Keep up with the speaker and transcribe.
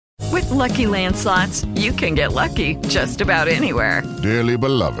Lucky Land Slots, you can get lucky just about anywhere. Dearly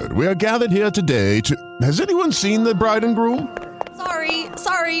beloved, we are gathered here today to... Has anyone seen the bride and groom?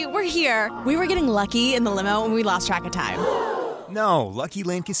 Sorry, we're here. We were getting lucky in the limo and we lost track of time. No, Lucky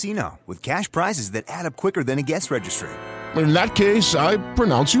Land Casino, with cash prizes that add up quicker than a guest registry. In that case, I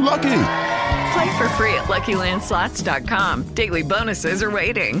pronounce you lucky. Play for free at LuckyLandSlots.com. Daily bonuses are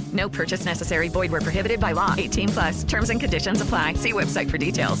waiting. No purchase necessary. Void where prohibited by law. 18+. Terms and conditions apply. See website for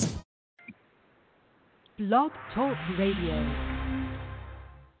details. Blog Talk Radio.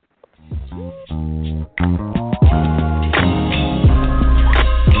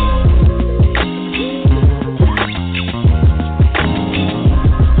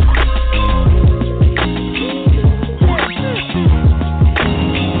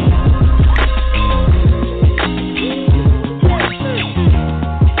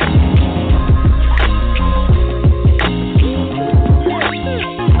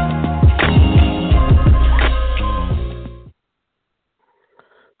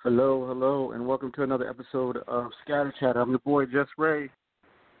 Hello, and welcome to another episode of Scatter Chat. I'm your boy, Jussray.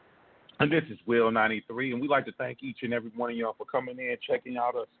 And this is Will93, and we'd like to thank each and every one of y'all for coming in, checking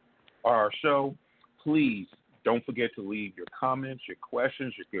out our show. Please don't forget to leave your comments, your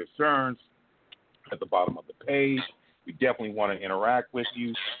questions, your concerns at the bottom of the page. We definitely want to interact with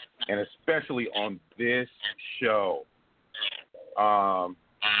you, and especially on this show.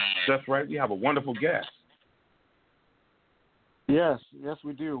 Just right, we have a wonderful guest. Yes,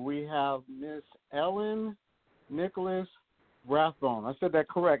 we do. We have Miss Ellen Nicolas-Rathbone. I said that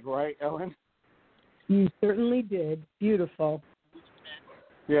correct, right, Ellen? You certainly did. Beautiful.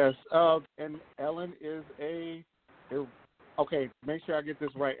 Yes, and Ellen is okay, make sure I get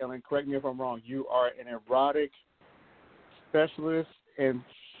this right, Ellen. Correct me if I'm wrong. You are an erotic specialist and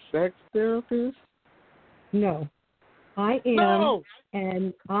sex therapist? No. I am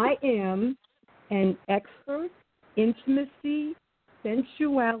an expert intimacy,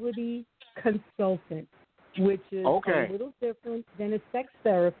 sensuality consultant, which is a little different than a sex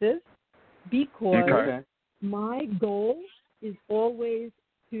therapist because my goal is always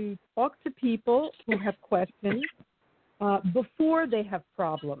to talk to people who have questions before they have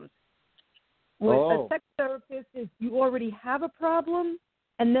problems. What a sex therapist is, you already have a problem,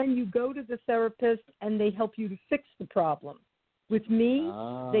 and then you go to the therapist and they help you to fix the problem. With me,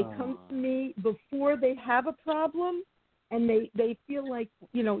 they come to me before they have a problem, and they feel like,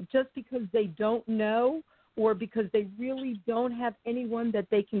 just because they don't know or because they really don't have anyone that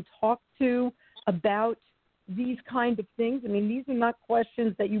they can talk to about these kind of things. I mean, these are not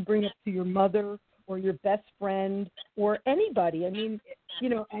questions that you bring up to your mother or your best friend or anybody. I mean,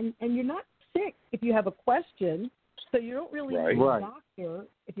 and you're not sick if you have a question, so you don't really need a doctor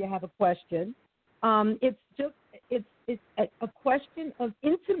if you have a question. It's a question of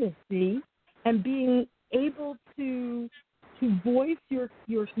intimacy and being able to voice your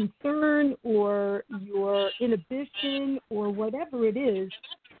concern or your inhibition or whatever it is,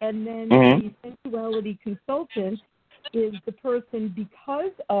 and then the sensuality consultant is the person,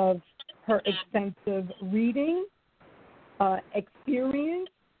 because of her extensive reading, experience,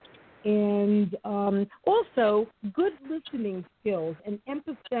 and also good listening skills and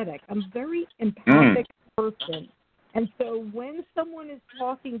empathetic. I'm a very empathic person. And so when someone is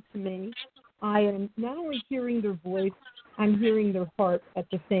talking to me, I am not only hearing their voice, I'm hearing their heart at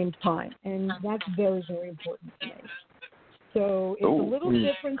the same time. And that's very, very important to me. So it's a little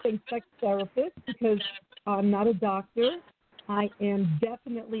different than sex therapist because I'm not a doctor. I am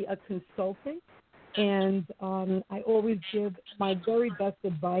definitely a consultant. And I always give my very best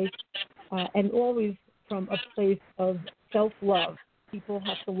advice and always from a place of self-love. People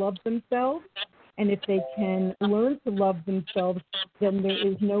have to love themselves. And if they can learn to love themselves, then there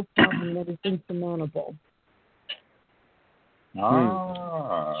is no problem that is insurmountable.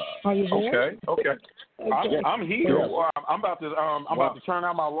 Are you there? Okay. I'm here. I'm about to turn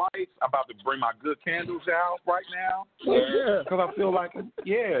out my lights. I'm about to bring my good candles out right now. Yeah. Because I feel like,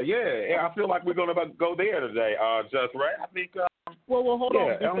 I feel like we're going to go there today. Just right. I think. Well, hold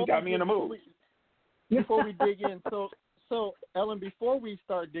on. Ellen got me in the mood. Before we dig in, so Ellen, before we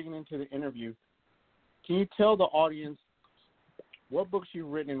start digging into the interview, can you tell the audience what books you've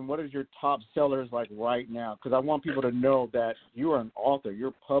written and what is your top sellers like right now? Because I want people to know that you are an author.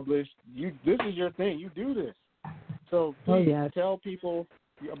 You're published. This is your thing. You do this. So please tell people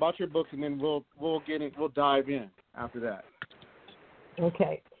about your books, and then we'll dive in after that.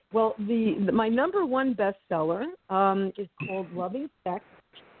 Okay. Well, my number one bestseller is called Loving Sex: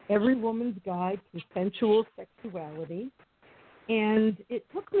 Every Woman's Guide to Sensual Sexuality. And it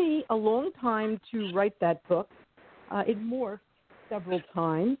took me a long time to write that book. It morphed several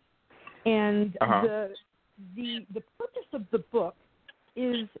times. And the purpose of the book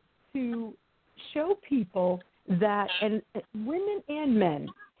is to show people that, and women and men,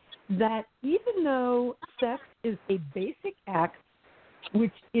 that even though sex is a basic act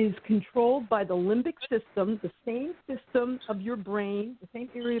which is controlled by the limbic system, the same system of your brain, the same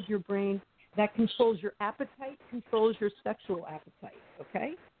area of your brain that controls your appetite, controls your sexual appetite,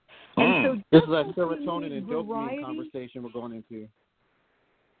 okay? And so this is that serotonin and dopamine conversation we're going into.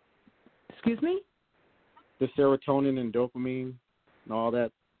 Excuse me? The serotonin and dopamine and all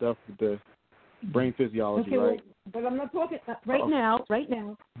that stuff, the brain physiology, right? Well, but I'm not talking right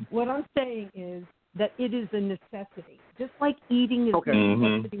now. What I'm saying is that it is a necessity. Just like eating is a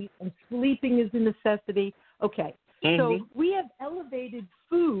necessity and sleeping is a necessity. Okay. So we have elevated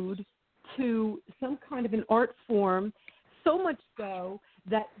food to some kind of an art form, so much so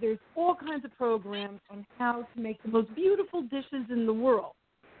that there's all kinds of programs on how to make the most beautiful dishes in the world.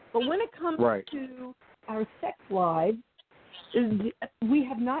 But when it comes to our sex lives, we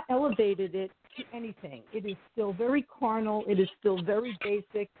have not elevated it to anything. It is still very carnal. It is still very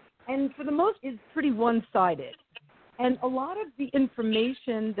basic. And for the most, it's pretty one-sided. And a lot of the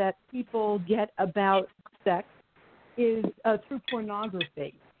information that people get about sex is through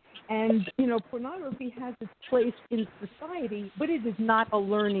pornography. And, you know, pornography has its place in society, but it is not a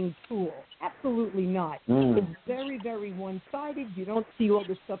learning tool. Absolutely not. It's very, very one-sided. You don't see all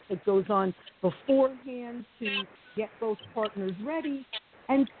the stuff that goes on beforehand to get both partners ready.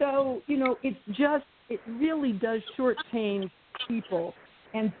 And so, you know, it really does shortchange people.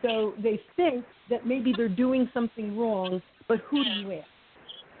 And so they think that maybe they're doing something wrong, but who do you ask?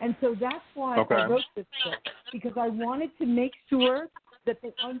 And so that's why I wrote this book, because I wanted to make sure that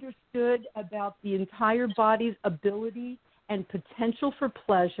they understood about the entire body's ability and potential for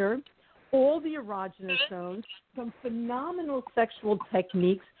pleasure, all the erogenous zones, some phenomenal sexual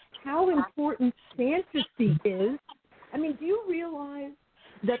techniques, how important fantasy is. I mean, do you realize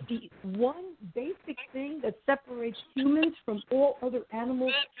that the one basic thing that separates humans from all other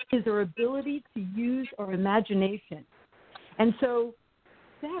animals is our ability to use our imagination? And so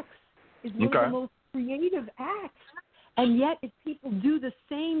sex is one of the most creative acts. And yet, if people do the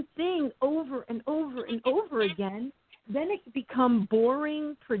same thing over and over and over again, then it can become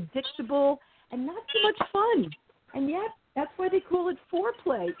boring, predictable, and not so much fun. And yet, that's why they call it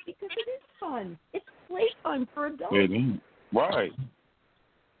foreplay, because it is fun. It's playtime for adults. Right.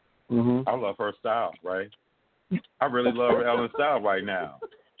 I love her style, right? I really love Ellen's style right now.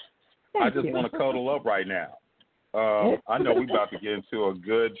 I just want to cuddle up right now. I know we're about to get into a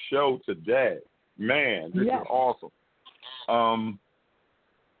good show today. Man, this is awesome.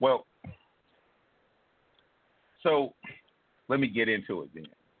 Well, so let me get into it then.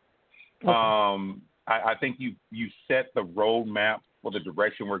 I think you set the roadmap for the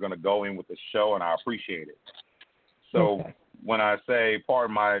direction we're going to go in with the show, and I appreciate it. So when I say,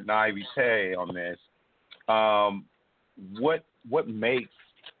 pardon my naivete on this, what makes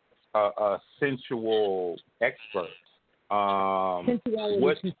a sensual expert?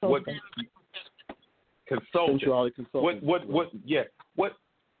 Sensuality consultant. Sensuality consultant.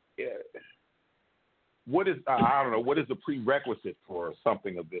 What is I don't know, what is the prerequisite for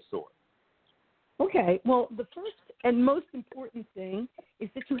something of this sort? Okay, well, the first and most important thing is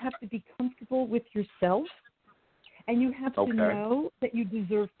that you have to be comfortable with yourself, and you have to know that you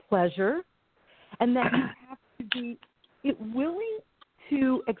deserve pleasure, and that you have to be willing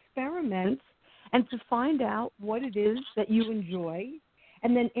to experiment and to find out what it is that you enjoy.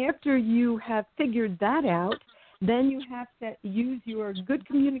 And then after you have figured that out, then you have to use your good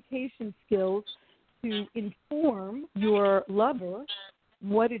communication skills to inform your lover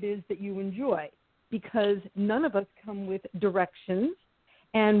what it is that you enjoy. Because none of us come with directions,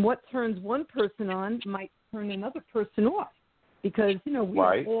 and what turns one person on might turn another person off. Because, you know, we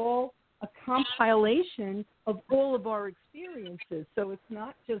are all a compilation of all of our experiences. So it's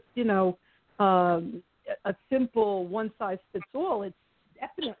not just, you know, a simple one-size-fits-all. It's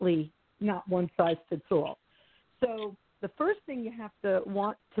definitely not one-size-fits-all. So the first thing you have to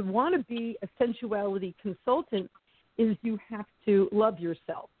want to be a sensuality consultant is you have to love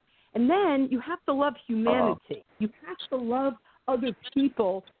yourself. And then you have to love humanity. You have to love other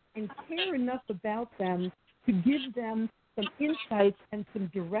people and care enough about them to give them some insights and some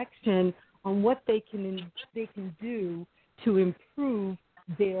direction on what they can do to improve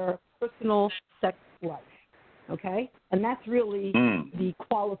their personal sex life. Okay? And that's really the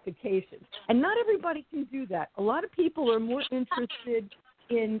qualification. And not everybody can do that. A lot of people are more interested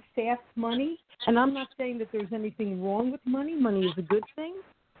in fast money. And I'm not saying that there's anything wrong with money. Money is a good thing.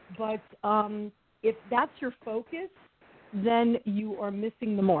 But if that's your focus, then you are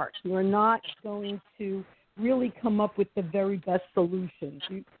missing the mark. You are not going to really come up with the very best solutions.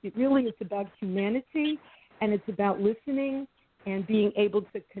 It's about humanity, and it's about listening and being able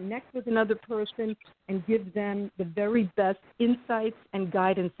to connect with another person and give them the very best insights and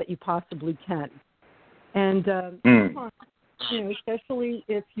guidance that you possibly can. And sometimes, especially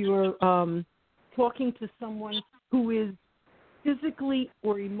if you're talking to someone who is physically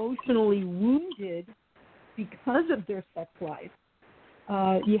or emotionally wounded because of their sex life,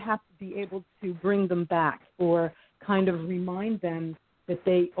 you have to be able to bring them back or kind of remind them that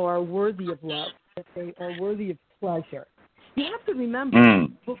they are worthy of love, that they are worthy of pleasure. You have to remember,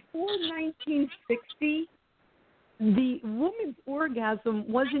 before 1960, the woman's orgasm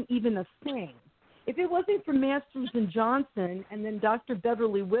wasn't even a thing. If it wasn't for Masters and Johnson and then Dr.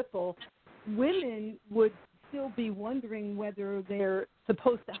 Beverly Whipple, women would still be wondering whether they're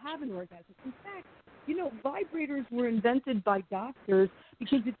supposed to have an orgasm. In fact, vibrators were invented by doctors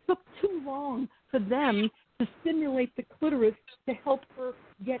because it took too long for them to stimulate the clitoris to help her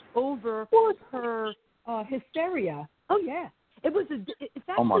get over her hysteria. Oh, yeah. It's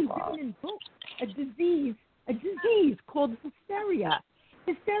actually written in books, a disease called hysteria.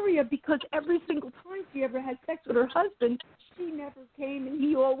 Hysteria because every single time she ever had sex with her husband, she never came and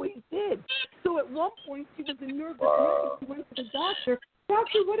he always did. So at one point she was a nervous wreck. She went to the doctor.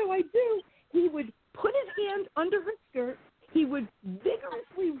 Doctor, what do I do? He would put his hand under her skirt. He would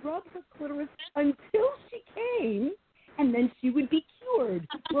vigorously rub her clitoris until she came, and then she would be cured.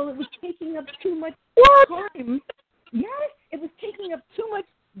 Well, it was taking up too much time. Yes, it was taking up too much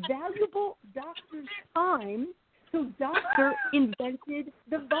valuable doctor's time, so doctor invented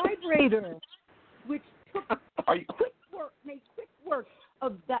the vibrator, which made quick work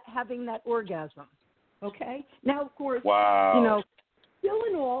of that having that orgasm. Okay? Now, of course, still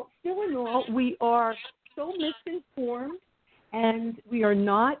in all, we are so misinformed, and we are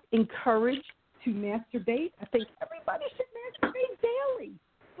not encouraged to masturbate. I think everybody should masturbate daily,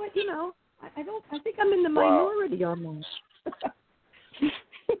 but I think I'm in the minority on that.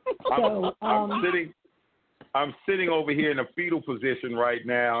 So, I'm sitting over here in a fetal position right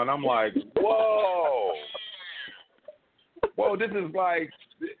now, and I'm like, whoa, this is like.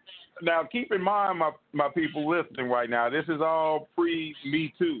 Now, keep in mind, my people listening right now, this is all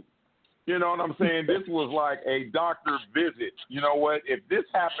pre-Me Too. You know what I'm saying? This was like a doctor visit. You know what? If this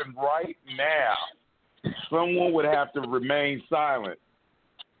happened right now, someone would have to remain silent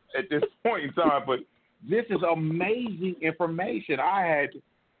at this point in time. But this is amazing information. I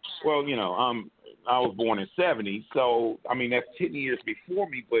was born in 70, so, that's 10 years before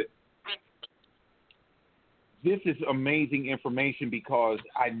me, but this is amazing information because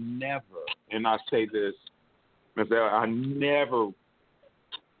I never, and I say this, I never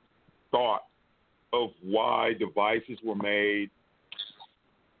thought of why devices were made.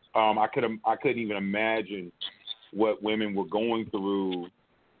 I couldn't even imagine what women were going through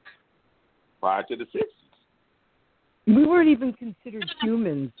prior to the 60s. We weren't even considered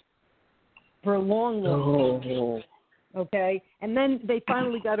humans for a long time. Okay? And then they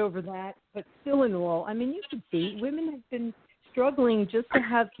finally got over that, but still in all, you can see women have been struggling just to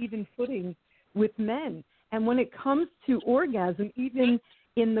have even footing with men. And when it comes to orgasm, even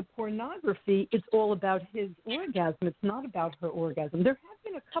in the pornography, it's all about his orgasm. It's not about her orgasm. There have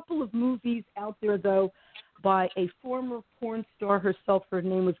been a couple of movies out there, though, by a former porn star herself. Her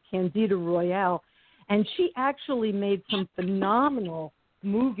name was Candida Royale, and she actually made some phenomenal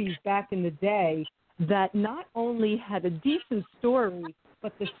movies back in the day that not only had a decent story,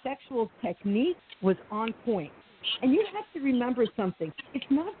 but the sexual technique was on point. And you have to remember something. It's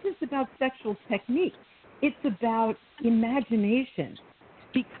not just about sexual technique. It's about imagination,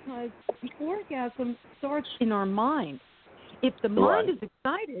 because the orgasm starts in our mind. If the mind is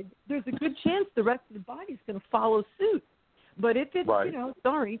excited, there's a good chance the rest of the body is going to follow suit. But if it's,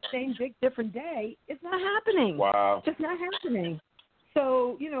 same big, different day, it's not happening. Wow. It's not happening.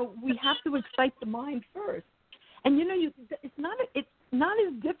 So, we have to excite the mind first. And, it's not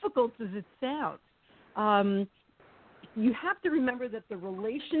as difficult as it sounds. You have to remember that the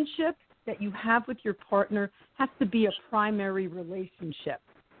relationship that you have with your partner has to be a primary relationship.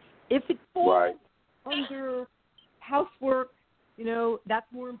 If it falls under housework, that's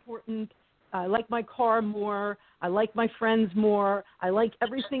more important. I like my car more. I like my friends more. I like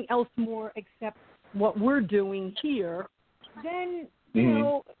everything else more except what we're doing here. Then,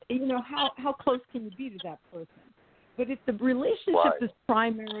 how close can you be to that person? But if the relationship is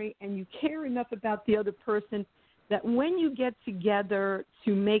primary and you care enough about the other person that when you get together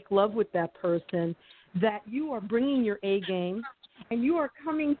to make love with that person, that you are bringing your A game and you are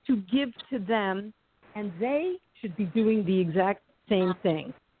coming to give to them, and they should be doing the exact same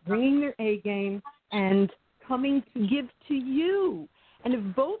thing, bringing their A game and coming to give to you. And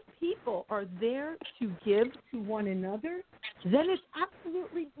if both people are there to give to one another, then it's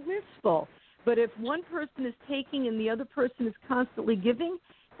absolutely blissful. But if one person is taking and the other person is constantly giving,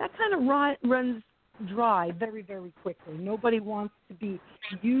 that kind of runs dry very, very quickly. Nobody wants to be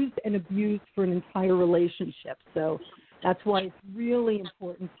used and abused for an entire relationship. So that's why it's really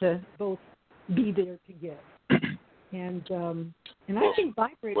important to both be there to give. And I think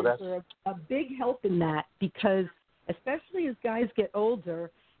vibrators are a big help in that, because especially as guys get older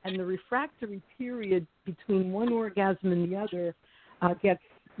and the refractory period between one orgasm and the other gets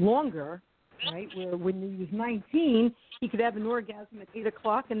longer, right? Where when he was 19, he could have an orgasm at 8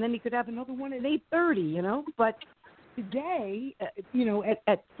 o'clock and then he could have another one at 8:30, you know. But today,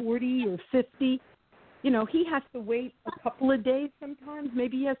 at 40 or 50, he has to wait a couple of days sometimes.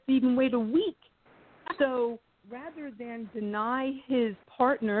 Maybe he has to even wait a week. So rather than deny his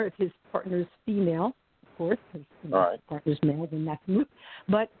partner, if his partner is female, of course, if his partner's male, then that's moot.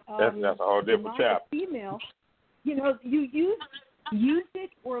 But that's a whole different chapter. Female, you use it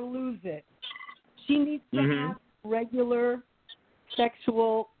or lose it. She needs to have regular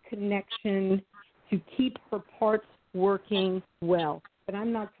sexual connection to keep her parts working well. But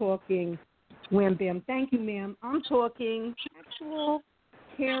I'm not talking wham bam, thank you, ma'am. I'm talking actual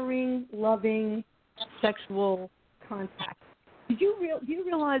caring, loving, sexual contact. Do you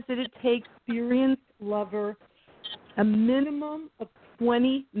realize that it takes experienced lover a minimum of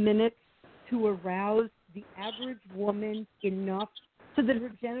 20 minutes to arouse the average woman enough so that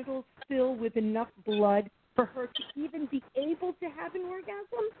her genitals fill with enough blood for her to even be able to have an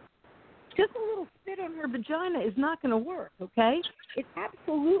orgasm? Just a little spit on her vagina is not going to work, okay? It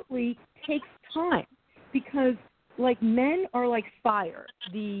absolutely takes time, because like men are like fire.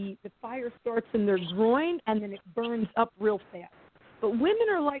 The fire starts in their groin and then it burns up real fast. But women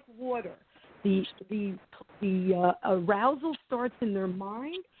are like water. The arousal starts in their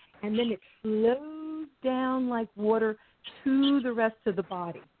mind and then it flows down like water to the rest of the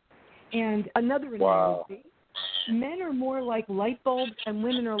body. And another analogy, men are more like light bulbs and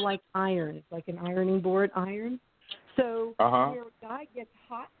women are like irons, like an ironing board iron. So where a guy gets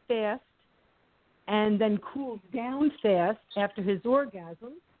hot fast and then cools down fast after his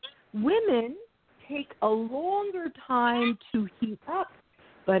orgasm, women take a longer time to heat up.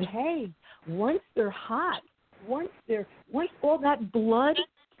 But hey, once they're hot, once all that blood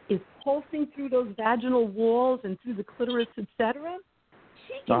is pulsing through those vaginal walls and through the clitoris, etc.,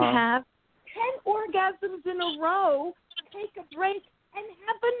 she can have 10 orgasms in a row, take a break, and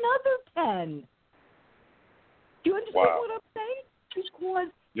have another 10. Do you understand what I'm saying? Because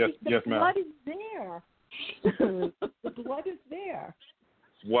the blood is there. The blood is there.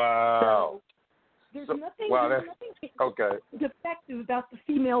 Wow. So there's nothing defective about the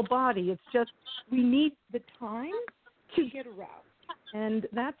female body. It's just we need the time to get aroused. And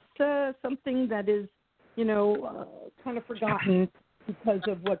that's something that is, kind of forgotten because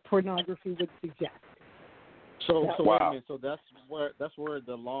of what pornography would suggest. So wait a minute. So that's where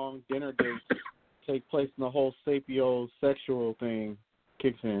the long dinner dates take place and the whole sapiosexual thing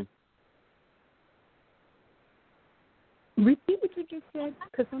kicks in. Repeat what you just said,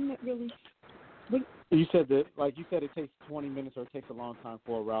 because I'm not really. You said that, it takes 20 minutes or it takes a long time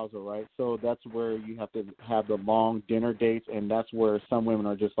for arousal, right? So that's where you have to have the long dinner dates, and that's where some women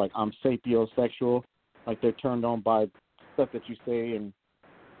are just like, I'm sapiosexual, like they're turned on by stuff that you say and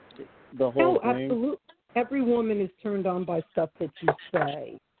the whole thing. Absolutely. Every woman is turned on by stuff that you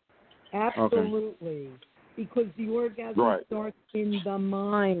say. Absolutely. Okay. Because the orgasm starts in the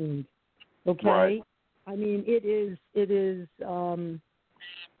mind. Okay? Right. I mean, it is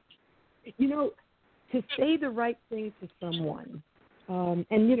to say the right thing to someone, and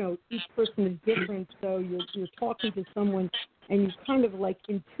each person is different, so you're talking to someone and you kind of like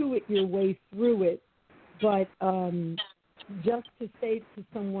intuit your way through it, but just to say to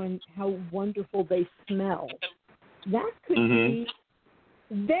someone how wonderful they smell, that could be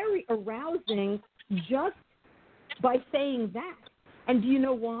very arousing just by saying that. And do you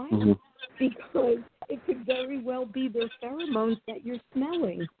know why? Because it could very well be their pheromones that you're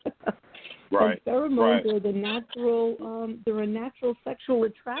smelling. And pheromones are the natural. They're a natural sexual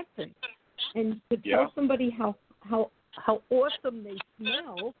attractant. And to tell somebody how awesome they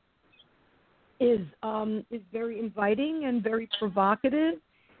smell is very inviting and very provocative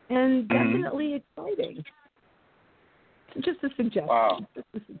and definitely exciting. Just a suggestion. Wow. Just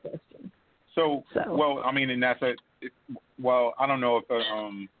a suggestion. So, well, I mean, and that's I don't know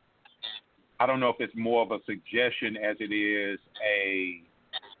if it's more of a suggestion as it is a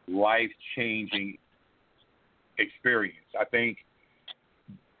life-changing experience. I think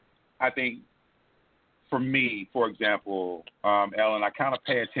for me, for example, Ellen, I kind of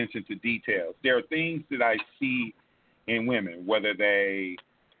pay attention to details. There are things that I see in women, whether they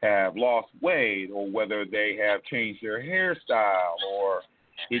have lost weight or whether they have changed their hairstyle, or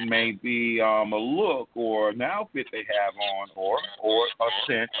it may be a look or an outfit they have on, or a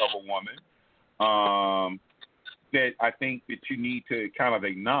scent of a woman, that I think that you need to kind of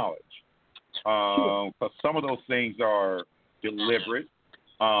acknowledge. Because some of those things are deliberate.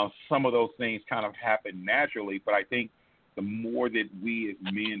 Some of those things kind of happen naturally, but I think the more that we as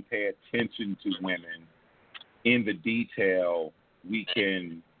men pay attention to women in the detail, we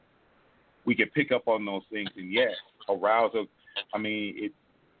can pick up on those things. And yes, arousal. I mean,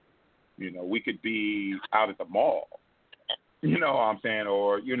 we could be out at the mall, you know what I'm saying,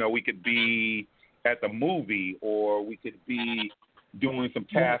 or we could be at the movie, or we could be doing some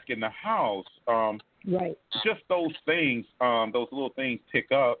task in the house. Right. Just those things, those little things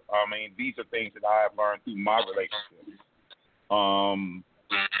pick up. I mean, these are things that I have learned through my relationships.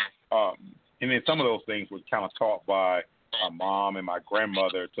 And then some of those things were kind of taught by my mom and my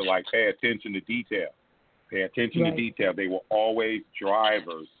grandmother to, like, pay attention to detail. Pay attention to detail. They were always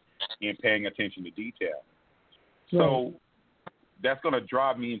drivers in paying attention to detail. So that's going to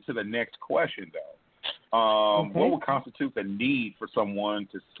drive me into the next question, though. What would constitute the need for someone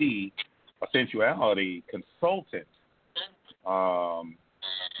to see a sensuality consultant?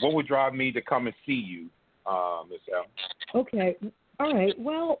 What would drive me to come and see you, Ms. L? Okay. All right.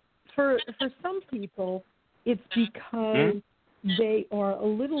 Well, for some people, it's because they are a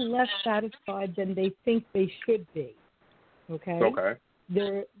little less satisfied than they think they should be. Okay.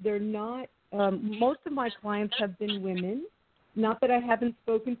 They're not. Most of my clients have been women. Not that I haven't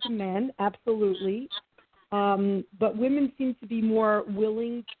spoken to men, absolutely, but women seem to be more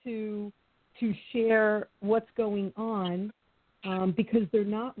willing to share what's going on because they're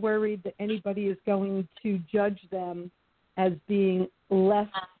not worried that anybody is going to judge them as being less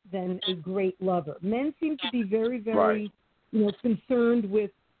than a great lover. Men seem to be very, very, concerned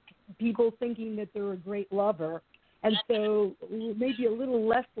with people thinking that they're a great lover, and so maybe a little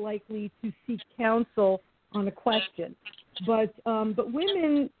less likely to seek counsel on a question. But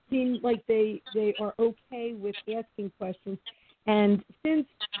women seem like they are okay with asking questions, and since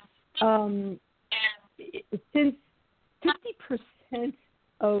 50%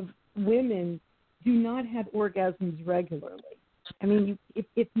 of women do not have orgasms regularly. I mean,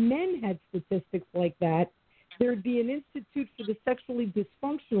 if men had statistics like that, there'd be an institute for the sexually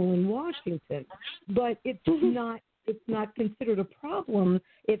dysfunctional in Washington. But it's not considered a problem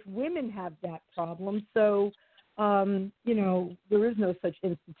if women have that problem. So, there is no such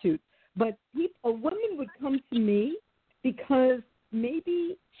institute. But a woman would come to me because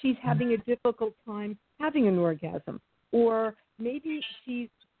maybe she's having a difficult time having an orgasm, or maybe she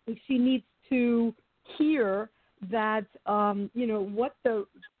needs to hear that what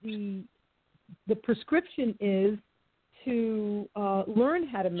the prescription is to learn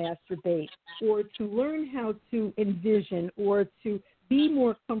how to masturbate, or to learn how to envision, or to be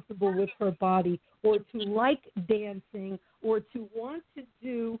more comfortable with her body, or to like dancing, or to want to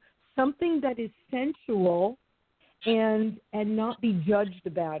do something that is sensual and not be judged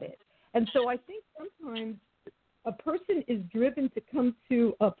about it. And so I think sometimes a person is driven to come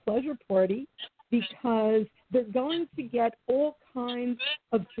to a pleasure party because they're going to get all kinds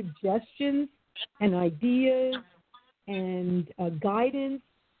of suggestions and ideas and guidance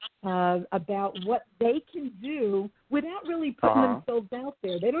about what they can do without really putting themselves out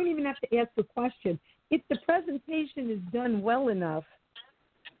there. They don't even have to ask a question. If the presentation is done well enough,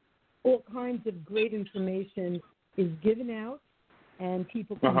 all kinds of great information is given out, and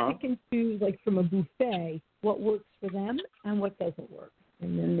people can pick and choose, like from a buffet, what works for them and what doesn't work.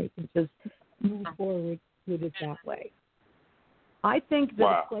 And then they can just move forward with it that way. I think that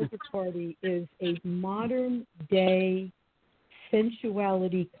a pleasure party is a modern-day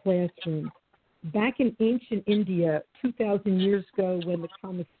sensuality classroom. Back in ancient India, 2,000 years ago, when the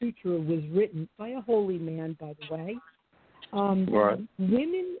Kama Sutra was written by a holy man, by the way,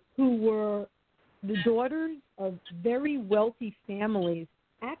 women who were the daughters of very wealthy families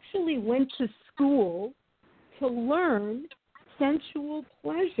actually went to school to learn sensual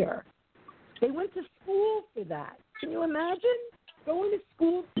pleasure. They went to school for that. Can you imagine going to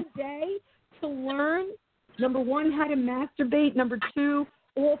school today to learn, number one, how to masturbate, number two,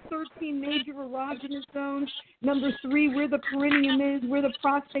 all 13 major erogenous zones, number three, where the perineum is, where the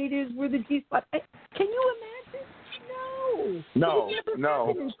prostate is, where the G-spot. Can you imagine? No. It would never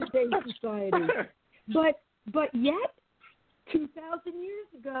happen in today's society. But yet, 2,000 years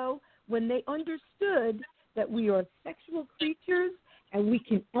ago, when they understood that we are sexual creatures and we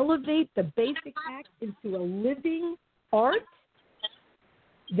can elevate the basic act into a living art,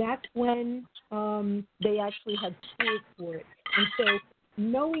 that's when they actually have schools for it. And so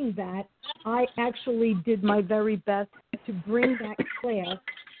knowing that, I actually did my very best to bring that class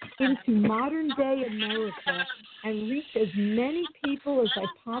into modern-day America and reach as many people as I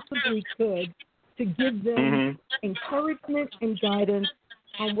possibly could to give them encouragement and guidance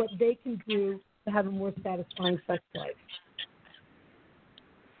on what they can do to have a more satisfying sex life.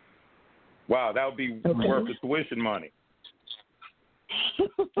 Wow, that would be worth the tuition money.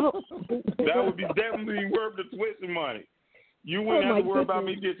 That would be definitely worth the tuition money. You wouldn't have to worry about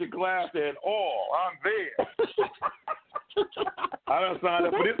me getting class at all. I'm there. I done signed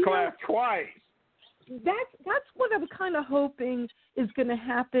up for this class twice. That's what I'm kind of hoping is going to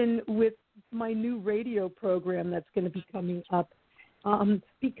happen with my new radio program that's going to be coming up,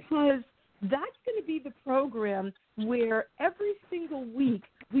 because that's going to be the program where every single week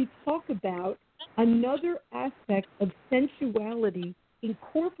we talk about another aspect of sensuality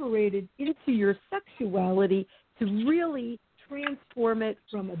incorporated into your sexuality to really transform it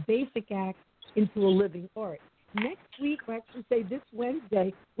from a basic act into a living art. Next week, or actually say this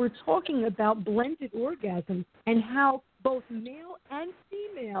Wednesday, we're talking about blended orgasm and how both male and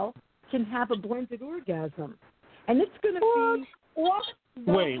female can have a blended orgasm. And it's going to be off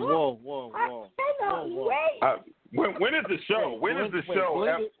the Wait, hook. whoa. I cannot wait. When is the show? When is the show?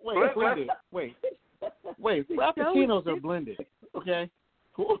 Wait. Frappuccinos are blended. Okay.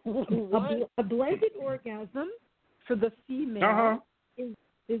 A blended orgasm for the female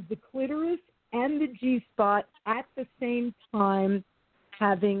is the clitoris and the G-spot at the same time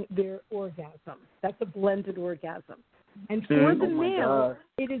having their orgasm. That's a blended orgasm. And for the male,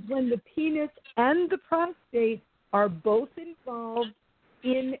 it is when the penis and the prostate are both involved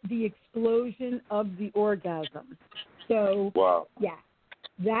in the explosion of the orgasm. So, yeah,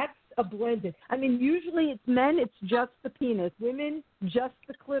 that's a blended. I mean, usually it's men, it's just the penis. Women, just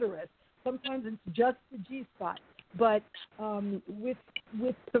the clitoris. Sometimes it's just the G-spot. But with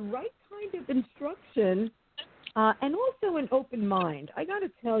the right kind of instruction and also an open mind, I got to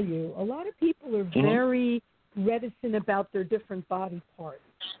tell you, a lot of people are very reticent about their different body parts.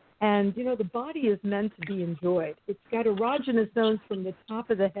 And, you know, the body is meant to be enjoyed. It's got erogenous zones from the top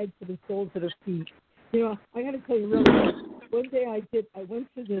of the head to the soles of the feet. You know, I got to tell you real quick. One day I went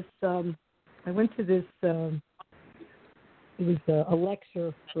to this, it was a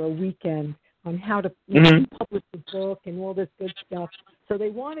lecture for a weekend on how to publish a book and all this good stuff. So they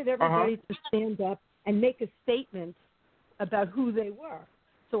wanted everybody to stand up and make a statement about who they were.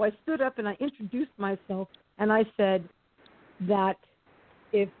 So I stood up and I introduced myself and I said that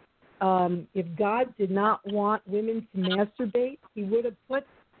if God did not want women to masturbate, he would have put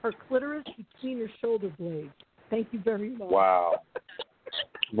her clitoris between her shoulder blades. Thank you very much. Wow.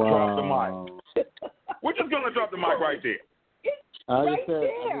 Drop the mic. We're just going to drop the mic right there. I just said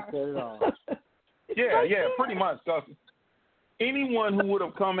it all. Yeah, pretty much. Anyone who would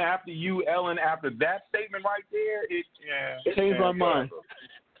have come after you, Ellen, after that statement right there, it changed my mind.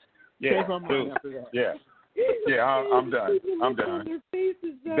 Yeah, changed my mind after that. Yeah, I'm done.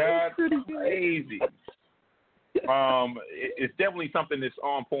 That's crazy. It's definitely something that's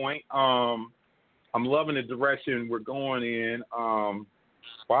on point. I'm loving the direction we're going in.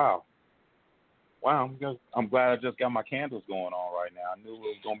 Wow. I'm glad I just got my candles going on right now. I knew it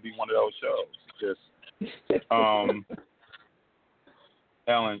was going to be one of those shows. Just,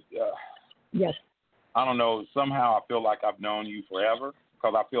 Ellen. Yes. I don't know. Somehow I feel like I've known you forever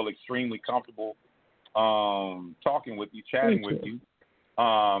because I feel extremely comfortable talking with you, chatting with you.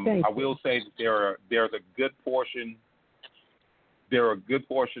 I will say that there are a good portion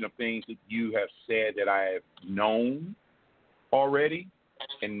of things that you have said that I have known already,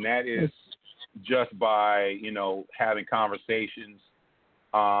 and that is just by having conversations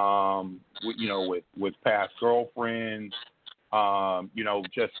with past girlfriends.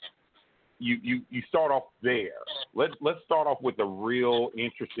 Just you start off there. Let's start off with a real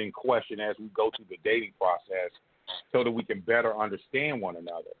interesting question as we go through the dating process, so that we can better understand one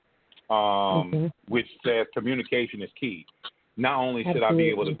another. Which says communication is key. Not only should I be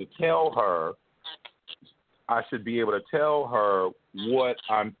able to tell her, I should be able to tell her what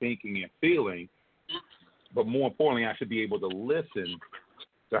I'm thinking and feeling, but more importantly, I should be able to listen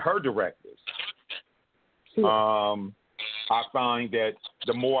to her directives. I find that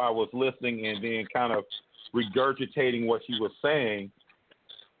the more I was listening and then kind of regurgitating what she was saying,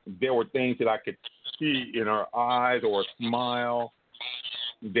 there were things that I could see in her eyes or a smile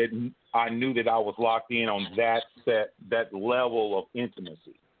that I knew that I was locked in on that level of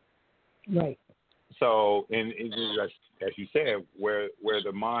intimacy. Right. So, and as you said, where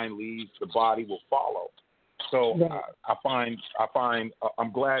the mind leads, the body will follow. So Right. I find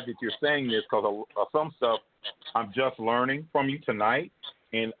I'm glad that you're saying this, because some stuff I'm just learning from you tonight,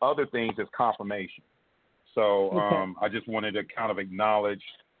 and other things is confirmation. So I just wanted to kind of acknowledge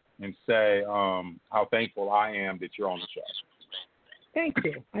and say how thankful I am that you're on the show. Thank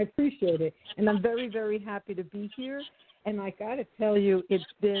you. I appreciate it. And I'm very, very happy to be here. And I got to tell you, it's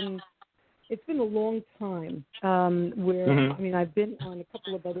been a long time where, I mean, I've been on a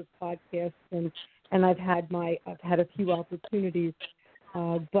couple of other podcasts and I've had a few opportunities,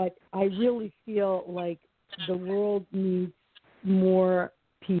 but I really feel like the world needs more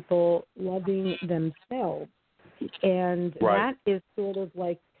people loving themselves, and that is sort of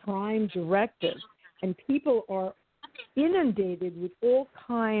like prime directive. And people are inundated with all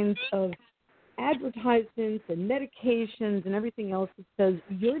kinds of advertisements and medications and everything else that says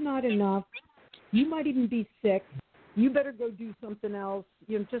you're not enough, you might even be sick, you better go do something else,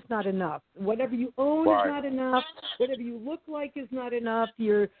 you're just not enough. Whatever you own is not enough, whatever you look like is not enough,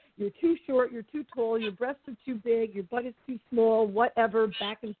 you're too short, you're too tall, your breasts are too big, your butt is too small, whatever,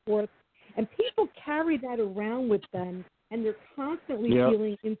 back and forth. And people carry that around with them, and they're constantly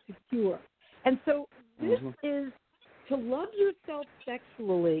feeling insecure. And so this is, to love yourself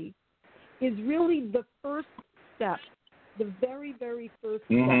sexually is really the first step, the very, very first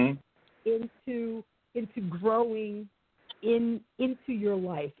step into growing into your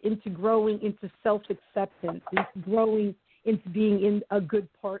life, into growing into self-acceptance, into growing into being a good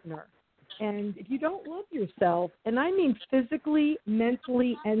partner. And if you don't love yourself, and I mean physically,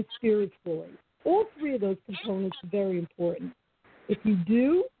 mentally, and spiritually, all three of those components are very important. If you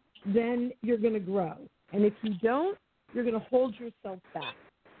do, then you're going to grow. And if you don't, you're going to hold yourself back.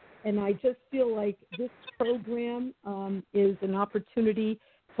 And I just feel like this program is an opportunity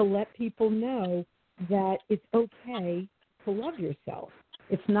to let people know that it's okay to love yourself.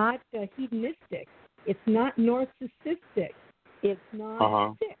 It's not hedonistic. It's not narcissistic. It's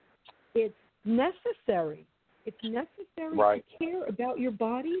not sick. It's necessary. It's necessary to care about your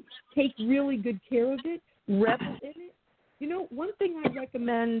body, take really good care of it, revel in it. You know, one thing I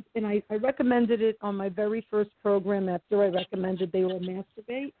recommend, and I recommended it on my very first program after I recommended they all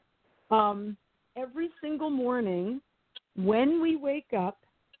masturbate. Every single morning when we wake up,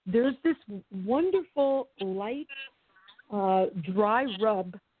 there's this wonderful light dry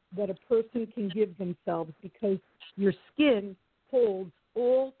rub that a person can give themselves, because your skin holds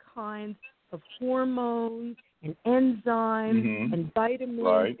all kinds of hormones and enzymes and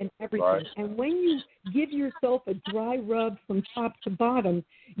vitamins and everything. And when you give yourself a dry rub from top to bottom,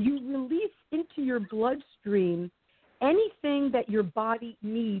 you release into your bloodstream anything that your body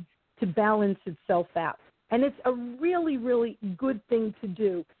needs to balance itself out. And it's a really, really good thing to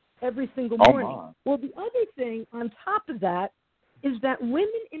do every single morning. Well, the other thing on top of that is that women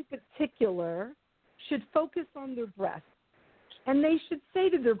in particular should focus on their breasts. And they should say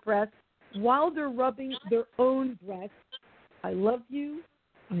to their breasts, while they're rubbing their own breasts, I love you,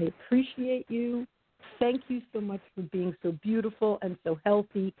 I appreciate you, thank you so much for being so beautiful and so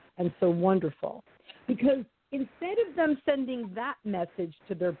healthy and so wonderful. Because instead of them sending that message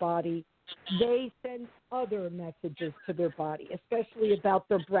to their body, they send other messages to their body, especially about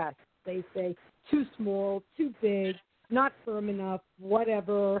their breasts. They say, too small, too big, not firm enough,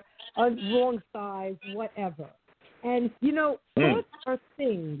 whatever, wrong size, whatever. And, you know, thoughts are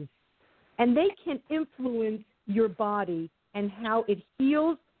things, and they can influence your body and how it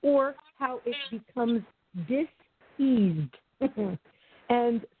heals or how it becomes diseased.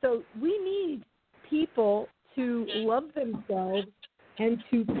 And so we need people to love themselves and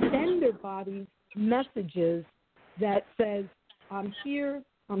to send their bodies messages that says, I'm here,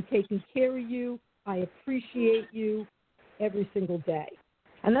 I'm taking care of you, I appreciate you every single day.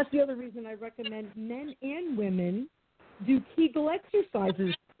 And that's the other reason I recommend men and women do Kegel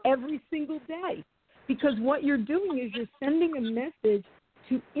exercises every single day. Because what you're doing is you're sending a message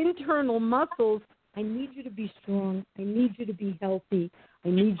to internal muscles, I need you to be strong, I need you to be healthy, I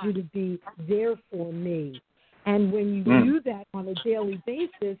need you to be there for me. And when you do that on a daily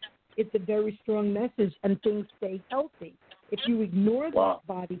basis, it's a very strong message and things stay healthy. If you ignore that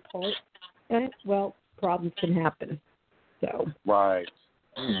body part, well, problems can happen. So.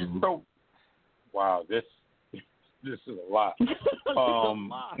 So, wow, this is a lot.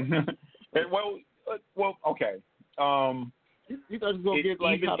 Well, okay. You guys go get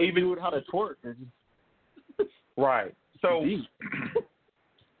like how to twerk. Right. So,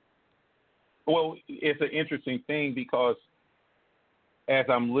 well, it's an interesting thing because as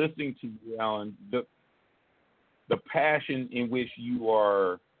I'm listening to you, Alan, the passion in which you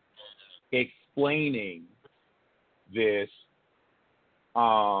are explaining this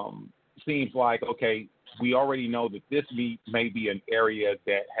seems like, okay, we already know that this may be an area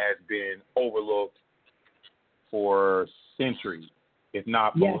that has been overlooked for centuries, if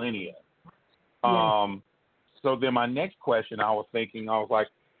not millennia. So then my next question, I was like,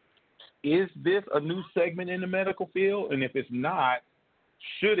 is this a new segment in the medical field? And if it's not,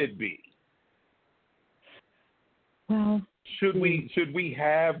 should it be? Well, should we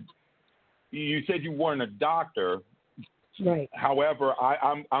have? You said you weren't a doctor, right? However,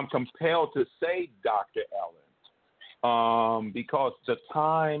 I'm compelled to say, Dr. Ellen, because the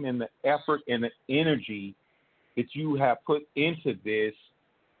time and the effort and the energy that you have put into this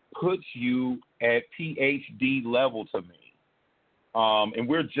puts you at PhD level to me. And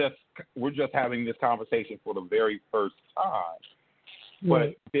we're just having this conversation for the very first time.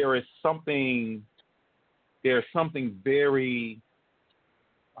 But there's something very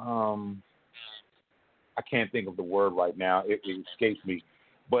I can't think of the word right now. It escapes me.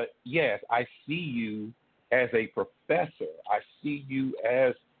 But yes, I see you as a professor. I see you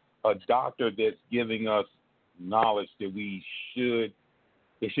as a doctor that's giving us knowledge that it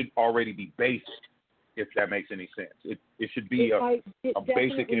should already be basic, if that makes any sense. It should be a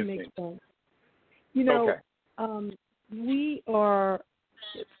basic instinct. You know, we are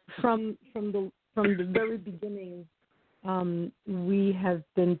from the very beginning. We have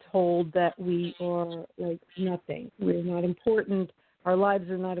been told that we are like nothing. We're not important. Our lives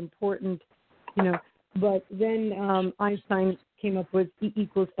are not important. You know, but then Einstein came up with E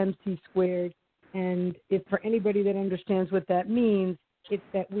 = mc². And if for anybody that understands what that means, it's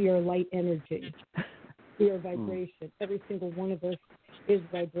that we are light energy. We are vibration. Every single one of us is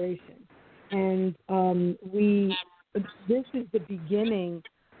vibration. And this is the beginning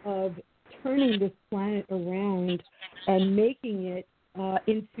of turning this planet around and making it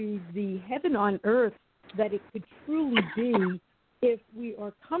into the heaven on earth that it could truly be if we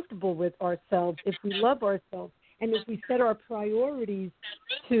are comfortable with ourselves, if we love ourselves, and if we set our priorities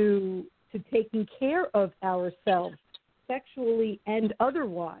to taking care of ourselves, sexually and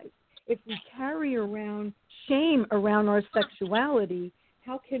otherwise. If we carry around shame around our sexuality,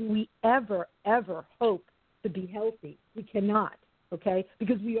 how can we ever, ever hope to be healthy? We cannot, okay?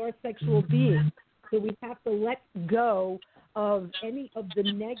 Because we are sexual beings. So we have to let go of any of the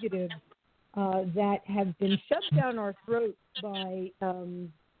negatives that have been shoved down our throats by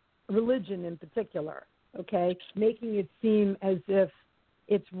religion in particular, okay? Making it seem as if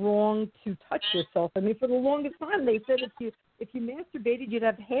it's wrong to touch yourself. I mean, for the longest time, they said if you masturbated, you'd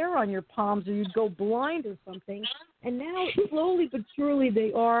have hair on your palms or you'd go blind or something. And now, slowly but surely,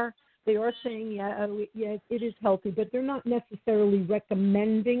 they are saying, yes, it is healthy, but they're not necessarily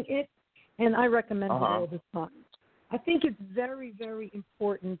recommending it. And I recommend it all the time. I think it's very, very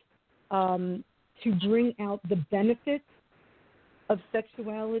important to bring out the benefits of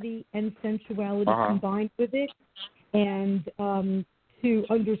sexuality and sensuality combined with it, and to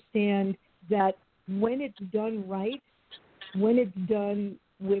understand that when it's done right, when it's done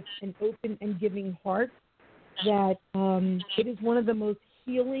with an open and giving heart, that it is one of the most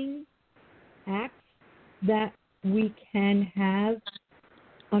healing acts that we can have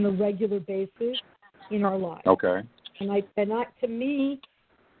on a regular basis in our lives. Okay. And I, to me,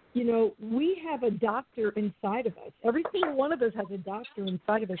 you know, we have a doctor inside of us. Every single one of us has a doctor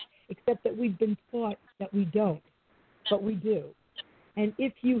inside of us, except that we've been taught that we don't, but we do. And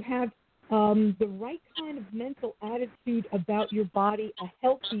if you have the right kind of mental attitude about your body, a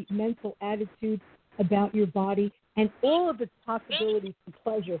healthy mental attitude about your body, and all of its possibilities and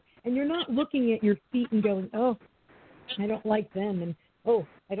pleasure, and you're not looking at your feet and going, oh, I don't like them, and oh,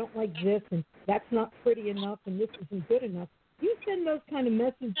 I don't like this, and that's not pretty enough, and this isn't good enough. You send those kind of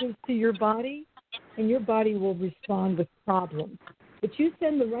messages to your body, and your body will respond with problems. But you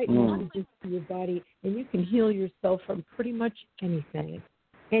send the right messages to your body, and you can heal yourself from pretty much anything.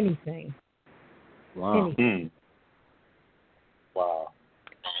 Anything. Wow. Anything. Wow.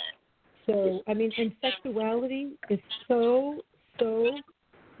 So, I mean, and sexuality is so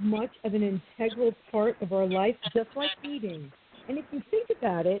much of an integral part of our life, just like eating. And if you think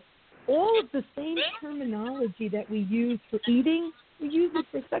about it, all of the same terminology that we use for eating, we use it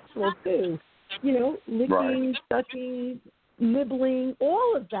for sexual too. You know, licking, sucking, nibbling,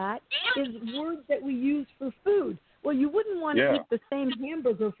 all of that is words that we use for food. Well, you wouldn't want to eat the same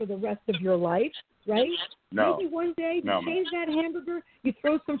hamburger for the rest of your life, right? No. Maybe one day you change that hamburger, you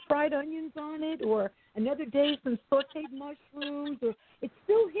throw some fried onions on it, or another day some sauteed mushrooms, or it's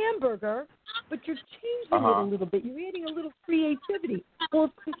still hamburger, but you're changing it a little bit. You're adding a little creativity. Well,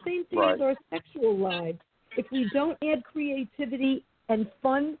 it's the same thing as our sexual lives. If we don't add creativity and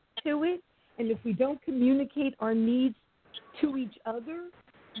fun to it, and if we don't communicate our needs to each other,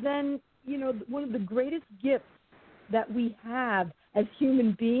 then, one of the greatest gifts that we have as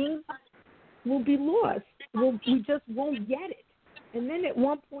human beings will be lost. We just won't get it. And then at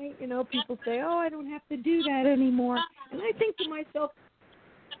one point, people say, oh, I don't have to do that anymore. And I think to myself,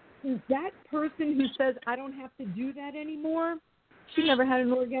 that person who says, I don't have to do that anymore, she never had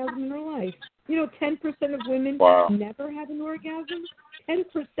an orgasm in her life. 10% of women never have an orgasm.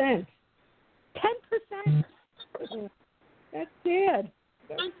 10%. 10%. That's sad.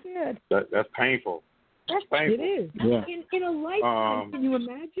 Very sad. That's painful. That's painful. It is. Yeah. In a lifetime, can you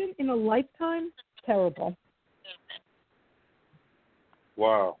imagine? In a lifetime, terrible.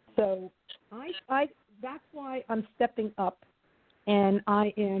 Wow. So I that's why I'm stepping up, and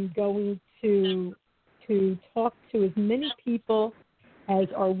I am going to talk to as many people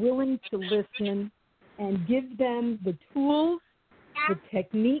as are willing to listen and give them the tools, the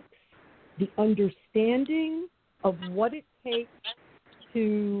techniques, the understanding of what it takes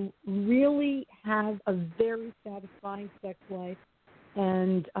to really have a very satisfying sex life.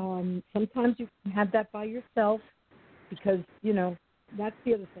 And sometimes you can have that by yourself because, that's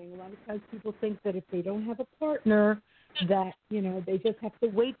the other thing. A lot of times people think that if they don't have a partner, that, they just have to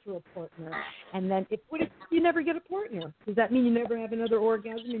wait for a partner. And then what if you never get a partner? Does that mean you never have another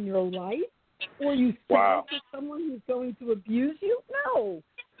orgasm in your life? Or you settle for someone who's going to abuse you? No.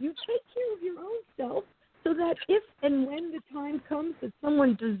 You take care of your own self so that if and when the time comes that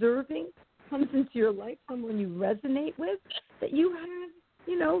someone deserving comes into your life, someone you resonate with, that you have,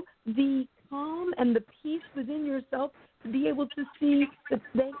 the calm and the peace within yourself to be able to see that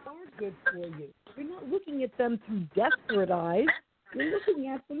they are good for you. You're not looking at them through desperate eyes. You're looking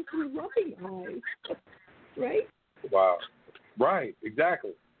at them through loving eyes. Right? Wow. Right,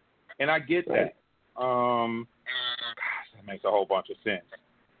 exactly. And I get that. That makes a whole bunch of sense.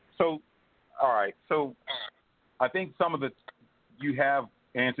 So, all right. So I think you have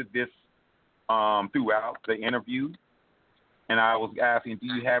answered this throughout the interview. And I was asking, do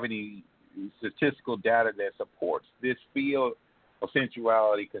you have any statistical data that supports this field of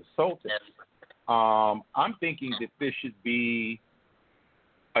sensuality consultants? I'm thinking that this should be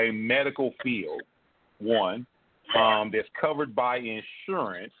a medical field, one, that's covered by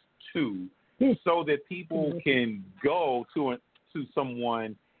insurance, two, so that people can go to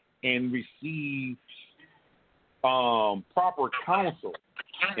someone and receive proper counsel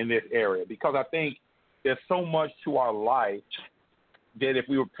in this area. Because I think there's so much to our life that if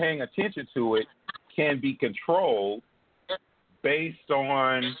we were paying attention to it, can be controlled based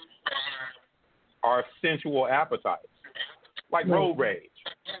on our sensual appetites, like road rage.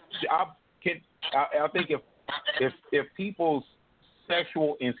 I think if people's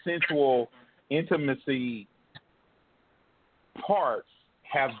sexual and sensual intimacy parts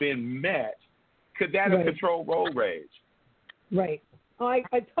have been met, could that have controlled road rage? Right. I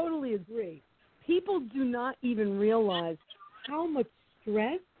totally agree. People do not even realize how much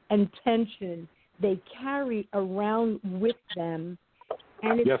stress and tension they carry around with them.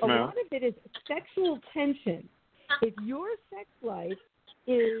 And a lot of it is sexual tension. If your sex life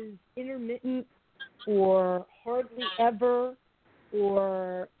is intermittent or hardly ever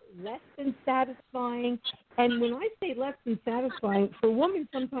or less than satisfying, and when I say less than satisfying, for women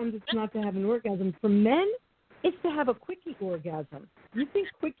sometimes it's not to have an orgasm. For men, it's to have a quickie orgasm. You think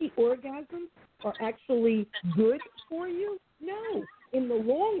quickie orgasms are actually good for you? No. In the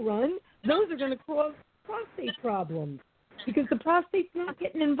long run, those are going to cause prostate problems because the prostate's not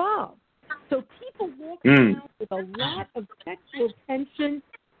getting involved. So people walk around with a lot of sexual tension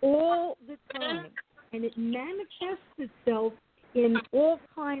all the time, and it manifests itself in all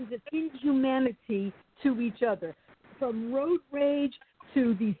kinds of inhumanity to each other, from road rage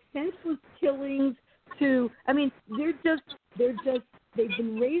to these senseless killings to, they've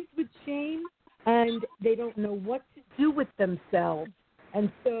been raised with shame and they don't know what to do with themselves. And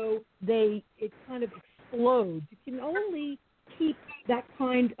so it kind of explodes. You can only keep that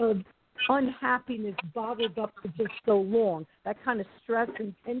kind of unhappiness bottled up for just so long, that kind of stress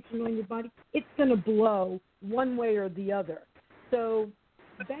and tension on your body. It's going to blow one way or the other. So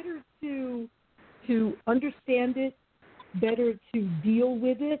better to understand it, better to deal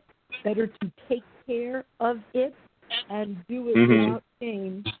with it, better to take care of it and do it without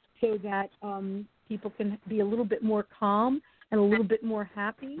shame so that people can be a little bit more calm and a little bit more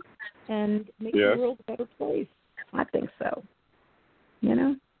happy and make the world a better place. I think so.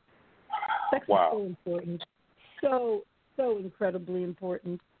 Sex is so important. So incredibly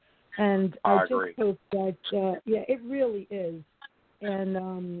important. And I just hope that, it really is.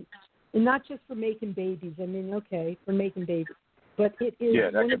 And not just for making babies. For making babies. but it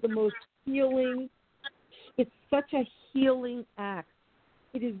is one of the most healing. It's such a healing act.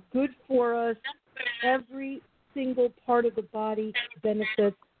 It is good for us. Every single part of the body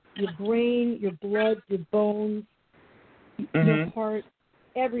benefits. Your brain, your blood, your bones, your heart,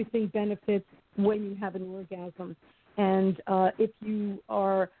 everything benefits when you have an orgasm. And if you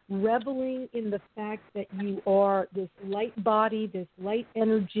are reveling in the fact that you are this light body, this light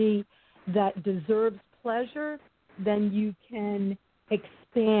energy that deserves pleasure, then you can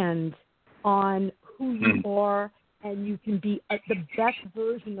expand on who you are, and you can be the best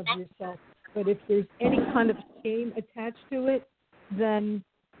version of yourself. But if there's any kind of shame attached to it, then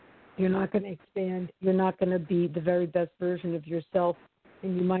you're not going to expand. You're not going to be the very best version of yourself,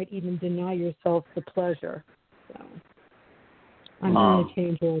 and you might even deny yourself the pleasure. So I'm going to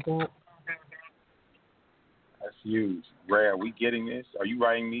change all that. That's huge. Ray, are we getting this? Are you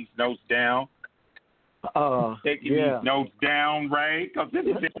writing these notes down? Taking these notes down, Ray? Because this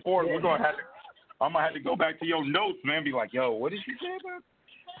is important. We're gonna have to. I'm gonna have to go back to your notes, man. Be like, yo, what did you say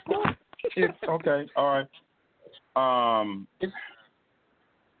about? Okay, all right.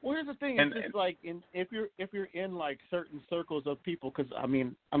 Well, here's the thing. It's just like if you're in like certain circles of people, because I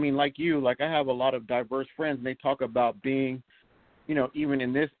mean, like you, like I have a lot of diverse friends, and they talk about being, even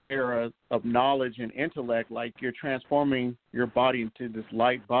in this era of knowledge and intellect, like you're transforming your body into this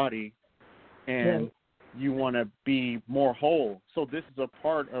light body, and you want to be more whole. So this is a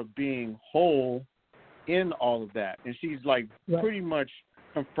part of being whole in all of that, and she's like pretty much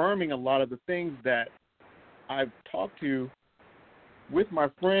confirming a lot of the things that I've talked to with my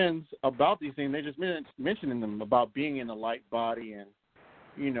friends about these things. They just mentioning them about being in a light body and,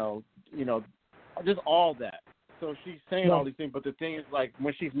 just all that. So she's saying all these things, but the thing is, like,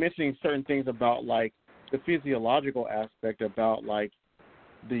 when she's mentioning certain things about, like, the physiological aspect about, like,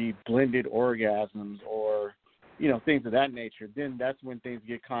 the blended orgasms or, things of that nature, then that's when things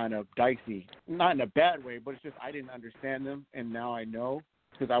get kind of dicey. Not in a bad way, but it's just I didn't understand them, and now I know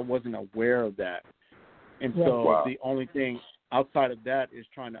because I wasn't aware of that. And so the only thing outside of that is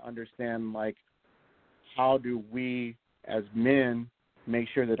trying to understand, like, how do we as men make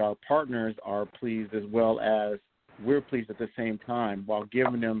sure that our partners are pleased as well as we're pleased at the same time while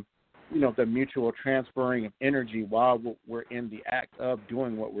giving them, the mutual transferring of energy while we're in the act of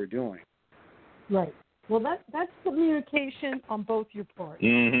doing what we're doing. Right. Well, that's communication on both your parts.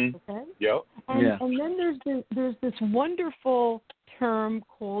 Okay? Yep. And then there's this wonderful term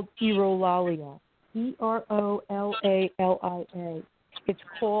called Erolalia. Erolalia. It's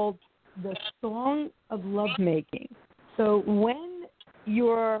called the song of lovemaking. So when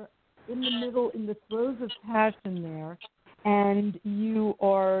you're in the middle, in the throes of passion there, and you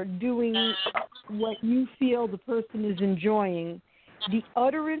are doing what you feel the person is enjoying, the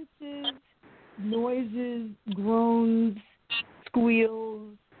utterances, noises, groans,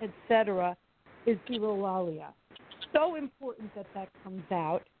 squeals, etc., is Erolalia. So important that comes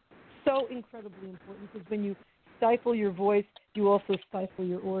out. So incredibly important, because when you stifle your voice, you also stifle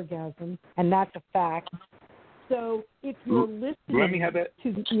your orgasm, and that's a fact. So if you're listening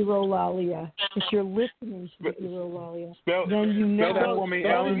to the Erolalia, then you know that for me,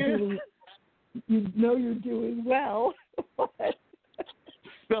 Ellen. You know you're doing well.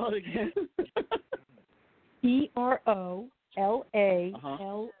 Spell it again. Erolalia.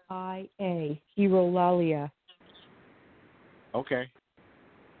 Erolalia. Okay.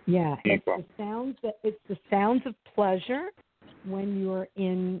 Yeah, it's the sounds of pleasure when you're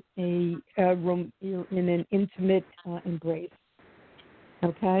in you're in an intimate embrace.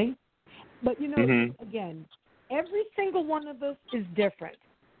 Okay, but again, every single one of us is different.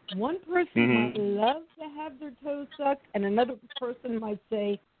 One person might love to have their toes sucked, and another person might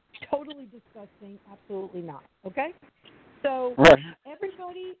say, "Totally disgusting, absolutely not." Okay. So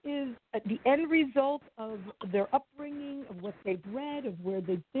everybody is the end result of their upbringing, of what they've read, of where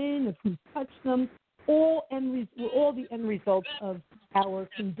they've been, of who's touched them. All the end results of our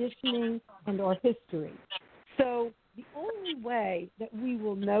conditioning and our history. So the only way that we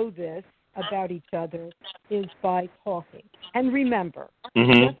will know this about each other is by talking. And remember,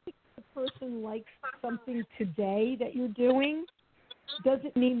 just because the person likes something today that you're doing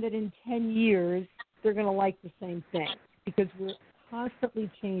doesn't mean that in 10 years they're going to like the same thing. Because we're constantly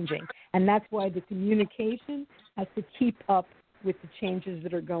changing. And that's why the communication has to keep up with the changes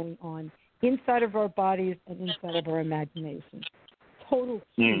that are going on inside of our bodies and inside of our imagination. Total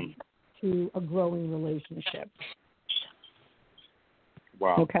key to a growing relationship.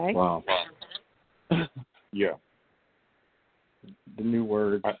 Wow. Okay? Wow. Yeah. The new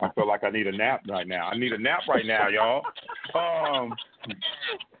word. I feel like I need a nap right now. Y'all.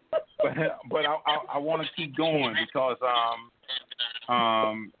 But I want to keep going because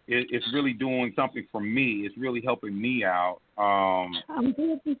it's really doing something for me. It's really helping me out. I'm glad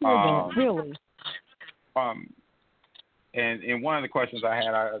to hear that, really. And one of the questions I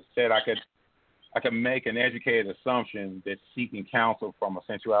had, I said I could make an educated assumption that seeking counsel from a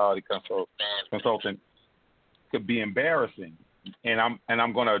sensuality consultant could be embarrassing, and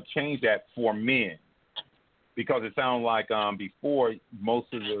I'm going to change that for men, because it sounds like before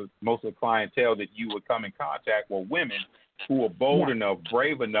most of the clientele that you would come in contact were women who are bold enough,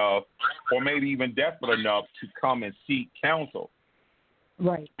 brave enough, or maybe even desperate enough to come and seek counsel.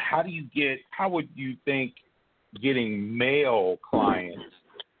 Right. How would you think getting male clients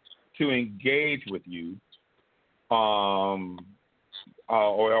to engage with you, or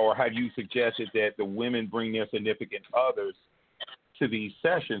have you suggested that the women bring their significant others to these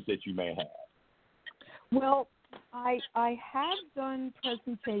sessions that you may have? Well, I have done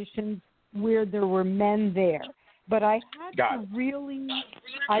presentations where there were men there, but I really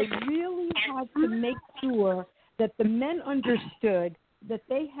had to make sure that the men understood that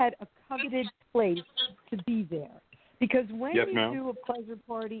they had a coveted place to be there. Because when you do a pleasure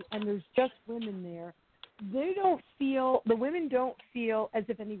party and there's just women there, the women don't feel as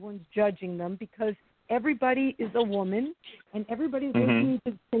if anyone's judging them, because everybody is a woman and everybody's listening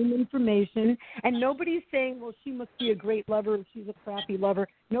to the same information, and nobody's saying, well, she must be a great lover if she's a crappy lover.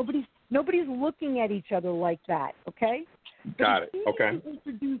 Nobody's looking at each other like that, okay? Got it. Okay. If you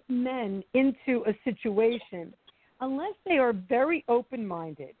introduce men into a situation, unless they are very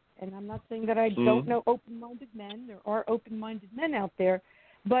open-minded, and I'm not saying that I don't know open-minded men. There are open-minded men out there.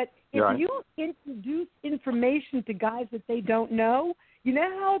 But if you introduce information to guys that they don't know, you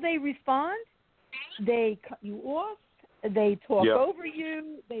know how they respond? They cut you off. They talk over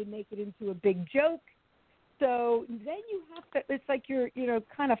you. They make it into a big joke. So then you have to – it's like you're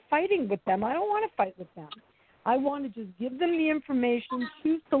kind of fighting with them. I don't want to fight with them. I want to just give them the information,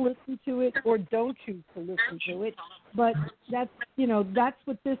 choose to listen to it or don't choose to listen to it. But that's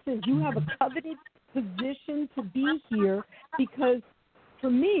what this is. You have a coveted position to be here, because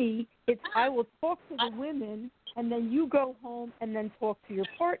for me, it's I will talk to the women and then you go home and then talk to your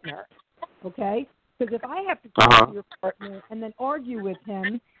partner, okay? Because if I have to talk to your partner and then argue with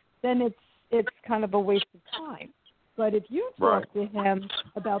him, then it's kind of a waste of time. But if you talk to him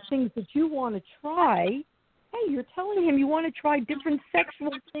about things that you want to try, hey, you're telling him you want to try different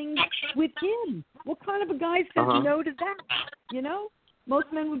sexual things with him. What kind of a guy says no to that? Most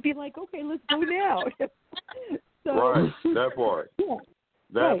men would be like, okay, let's go now. Right, that part. Yeah,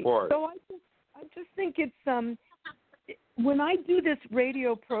 that part. So I just think it's when I do this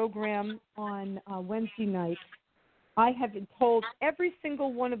radio program on Wednesday nights, I have been told every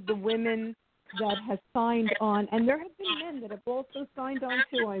single one of the women that has signed on, and there have been men that have also signed on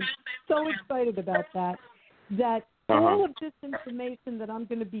too. I'm so excited about that. That all of this information that I'm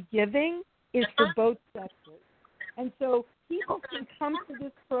going to be giving is for both sexes. And so people can come to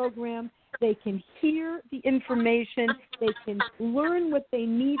this program, they can hear the information, they can learn what they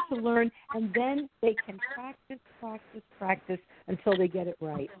need to learn, and then they can practice until they get it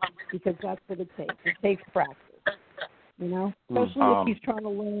right, because that's what it takes. It takes practice, especially if he's trying to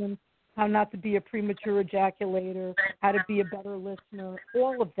learn how not to be a premature ejaculator, how to be a better listener.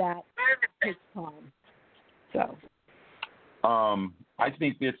 All of that takes time. So, I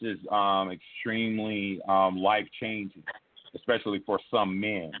think this is extremely life-changing, especially for some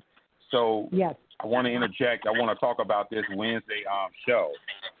men. So I want to interject. I want to talk about this Wednesday show.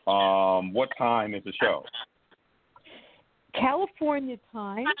 What time is the show? California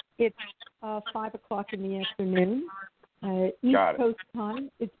time, it's 5 o'clock in the afternoon. East Coast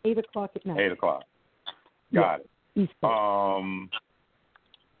time, it's 8 o'clock at night. 8 o'clock. Got it. East Coast.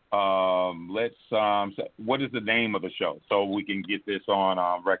 What is the name of the show, so we can get this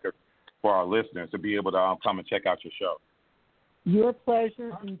on record for our listeners to be able to come and check out your show? Your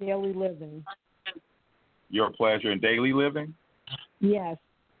Pleasure in Daily Living. Your Pleasure in Daily Living? Yes.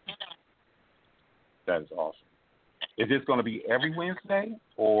 That is awesome. Is this going to be every Wednesday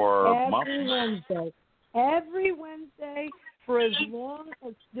or monthly? Every Wednesday. Every Wednesday for as long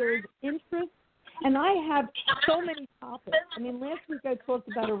as there's interest. And I have so many topics. I mean, last week I talked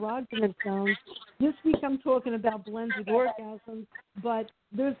about erogenous zones. This week I'm talking about blended orgasms. But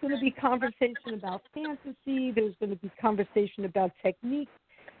there's going to be conversation about fantasy. There's going to be conversation about technique.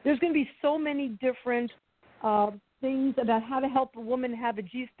 There's going to be so many different things about how to help a woman have a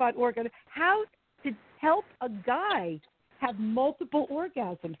G-spot orgasm, how to help a guy have multiple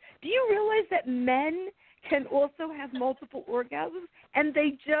orgasms. Do you realize that men can also have multiple orgasms, and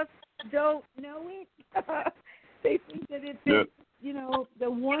they just don't know it? They think that it's, the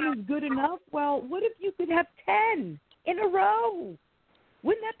one is good enough. Well, what if you could have 10 in a row?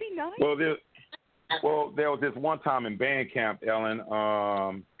 Wouldn't that be nice? There was this one time in band camp, Ellen.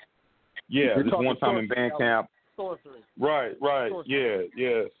 This one time in band camp. Sorcery. Right. Sorcery.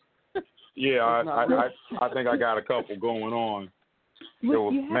 Yeah. I think I got a couple going on. That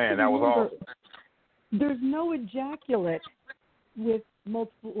was awesome. There's no ejaculate with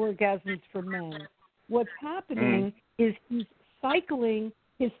multiple orgasms for men. What's happening is he's cycling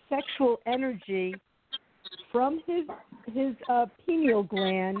his sexual energy from his pineal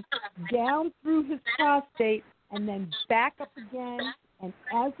gland down through his prostate and then back up again. And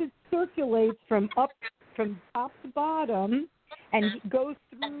as it circulates from top to bottom and goes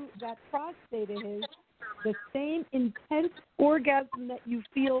through that prostate of his, the same intense orgasm that you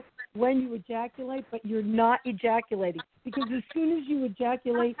feel when you ejaculate, but you're not ejaculating. Because as soon as you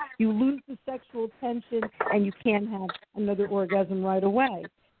ejaculate, you lose the sexual tension and you can't have another orgasm right away.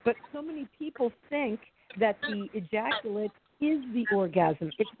 But so many people think that the ejaculate is the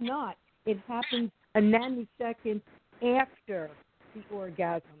orgasm. It's not. It happens a nanosecond after the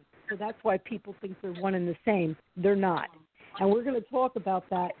orgasm. So that's why people think they're one and the same. They're not. And we're going to talk about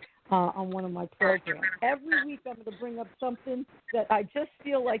that on one of my programs. Every week I'm going to bring up something that I just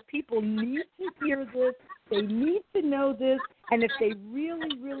feel like people need to hear this. They need to know this. And if they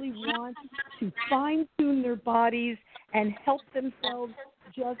really, really want to fine-tune their bodies and help themselves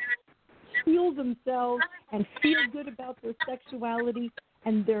just heal themselves and feel good about their sexuality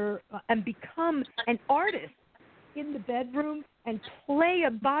and become an artist in the bedroom and play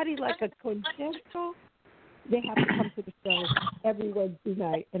a body like a concerto, they have to come to the show every Wednesday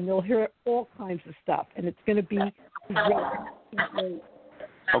night, and they'll hear all kinds of stuff, and it's going to be great.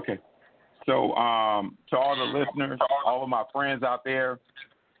 Okay. So to all the listeners, all of my friends out there,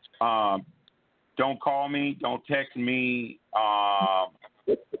 don't call me, don't text me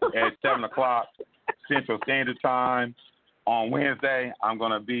at 7 o'clock Central Standard Time on Wednesday. I'm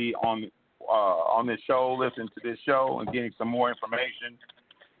going to be on this show, listening to this show, and getting some more information.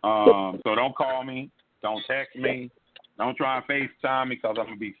 So don't call me. Don't text me. Don't try and FaceTime me because I'm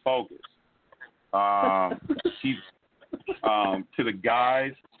gonna be focused. To the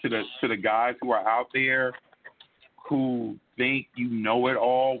guys who are out there who think you know it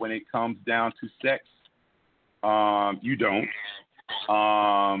all when it comes down to sex, you don't.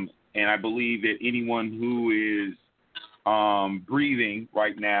 And I believe that anyone who is breathing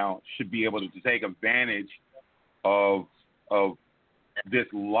right now should be able to take advantage of this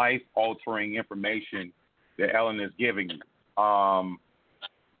life-altering information that Ellen is giving you.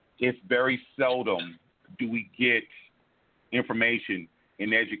 It's very seldom do we get information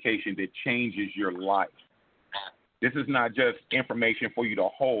and education that changes your life. This is not just information for you to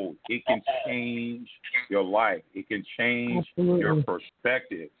hold. It can change your life. It can change your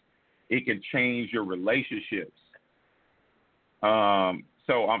perspective. It can change your relationships.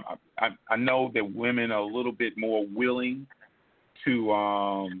 So I know that women are a little bit more willing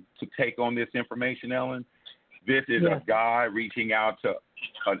to take on this information, Ellen. This is a guy reaching out to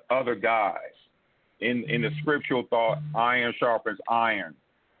other guys. In the scriptural thought, iron sharpens iron.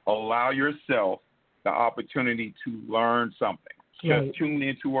 Allow yourself the opportunity to learn something. Just tune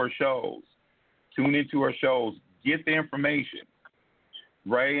into our shows. Get the information.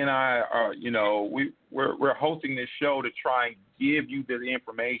 Ray and I are, we're hosting this show to try and give you the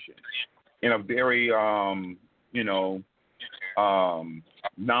information in a very,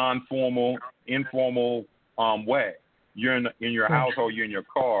 non-formal, informal way. You're in your household, you're in your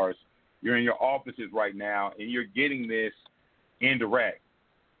cars, you're in your offices right now, and you're getting this indirect.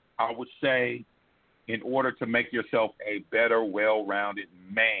 I would say, in order to make yourself a better, well-rounded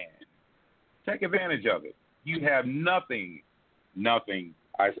man, take advantage of it. You have nothing,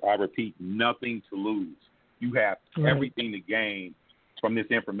 I repeat, nothing to lose. You have everything to gain from this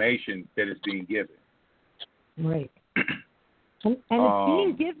information that is being given. Right. And it's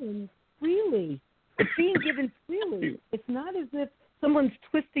being given freely. It's being given freely. It's not as if someone's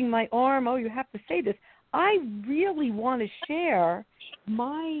twisting my arm, you have to say this. I really want to share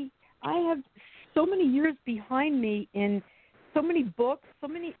I have so many years behind me in so many books, so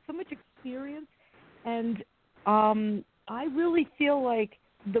much experience, and I really feel like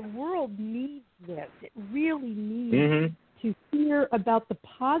the world needs this. It really needs to hear about the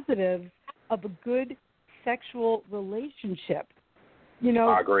positives of a good sexual relationship.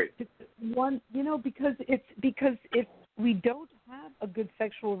 I agree. Because if we don't have a good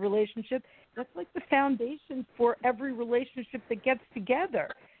sexual relationship, that's like the foundation for every relationship that gets together.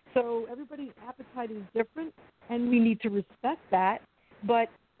 So everybody's appetite is different, and we need to respect that. But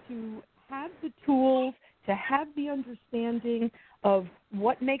to have the tools, to have the understanding of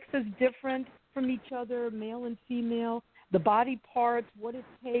what makes us different from each other, male and female, the body parts, what it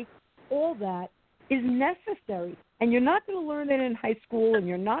takes, all that is necessary. And you're not going to learn it in high school, and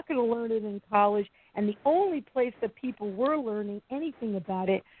you're not going to learn it in college. And the only place that people were learning anything about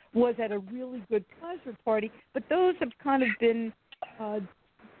it was at a really good pleasure party. But those have kind of been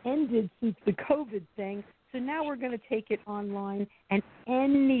ended since the COVID thing. So now we're going to take it online, and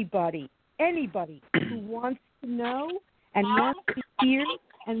anybody who wants to know and wants to hear,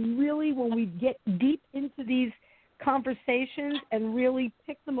 and really when we get deep into these conversations and really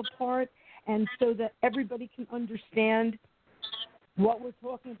pick them apart, and so that everybody can understand what we're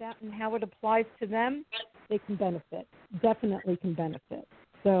talking about and how it applies to them, they can benefit, definitely can benefit.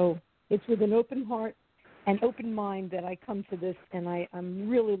 So it's with an open heart and open mind that I come to this, and I'm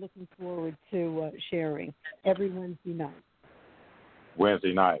really looking forward to sharing every Wednesday night.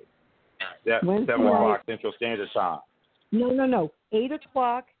 Wednesday night. 7 o'clock Central Standard Time. No. 8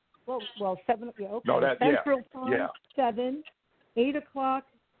 o'clock. Well, 7. Okay. No, Central Time. 7. 8 o'clock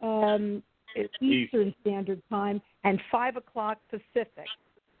Eastern Standard Time, and 5 o'clock Pacific.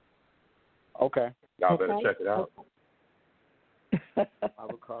 Okay. Y'all better check it out. 5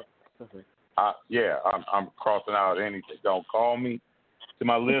 o'clock Pacific. I'm crossing out anything. Don't call me. To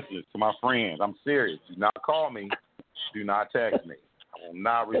my listeners, to my friends, I'm serious. Do not call me. Do not text me. I will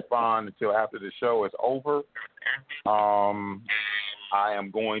not respond until after the show is over. I am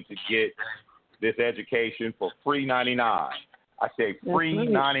going to get this education for free 99. I say free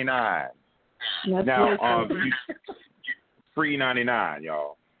 99. Now, free 99,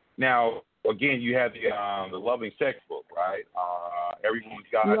 y'all. Now, again, you have the Loving Sex book, right? Everyone's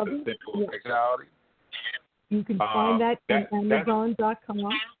got the Sensual Sexuality. You can find that on Amazon.com.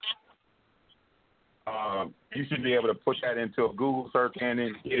 You should be able to put that into a Google search and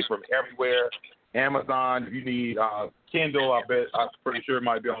then get it from everywhere. Amazon, if you need Kindle, I'm pretty sure it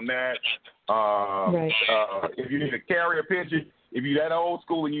might be on that. Right. If you need a carrier pigeon, if you're that old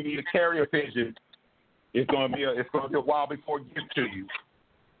school and you need a carrier pigeon, it's going to be a while before it gets to you.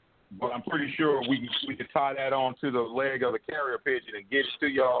 But I'm pretty sure we can tie that on to the leg of the carrier pigeon and get it to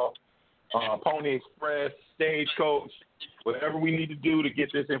y'all. Pony Express, Stagecoach, whatever we need to do to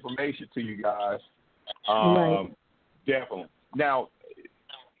get this information to you guys. Right. Definitely. Now,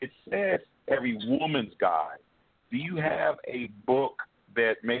 it says Every Woman's Guide. Do you have a book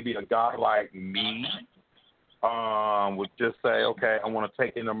that maybe a guy like me would just say, okay, I want to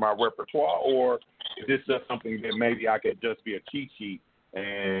take into my repertoire, or is this just something that maybe I could just be a cheat sheet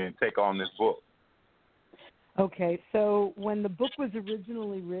and take on this book? Okay, so when the book was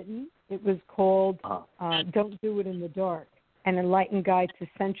originally written, it was called Don't Do It in the Dark, An Enlightened Guide to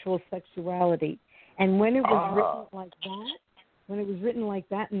Sensual Sexuality. And when it was written like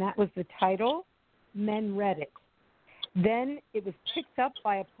that, and that was the title, men read it. Then it was picked up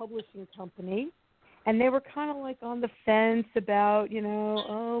by a publishing company, and they were kind of like on the fence about,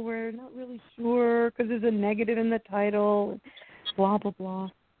 we're not really sure because there's a negative in the title, blah, blah, blah.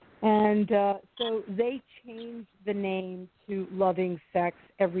 And so they changed the name to Loving Sex,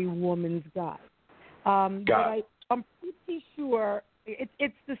 Every Woman's Guide. But I'm pretty sure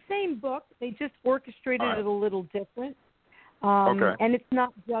it's the same book. They just orchestrated it a little different. And it's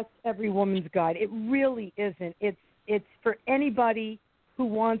not just Every Woman's Guide. It really isn't. It's for anybody who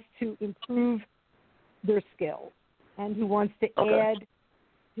wants to improve their skills and who wants to add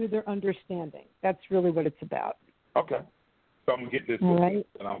to their understanding. That's really what it's about. Okay. So I'm going to get this book, right.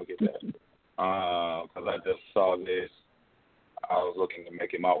 And I'm going to get that. Because I just saw this. I was looking to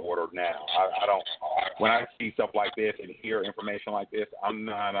make it my order now. I don't, when I see stuff like this and hear information like this, I'm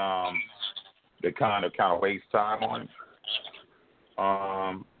not the kind of waste time on it.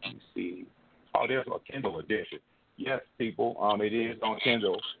 Let me see. Oh, there's a Kindle edition. Yes, people, it is on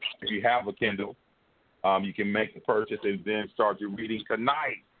Kindle. If you have a Kindle, you can make the purchase and then start your reading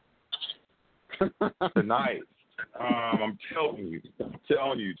tonight. Tonight. I'm telling you,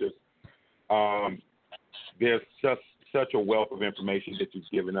 just there's just such a wealth of information that you've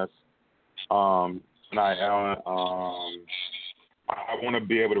given us. And I want to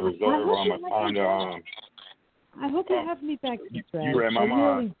be able to reserve all my time to. I hope you have me back. You read my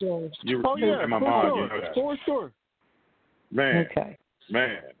mind. Really you read my mind. You know that. For sure. Man. Okay.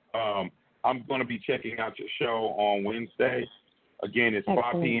 Man. I'm going to be checking out your show on Wednesday. Again, it's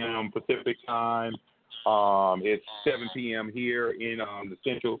 5 p.m. Pacific time. It's 7 p.m. here in the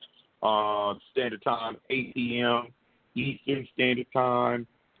Central Standard Time, 8 p.m. Eastern Standard Time.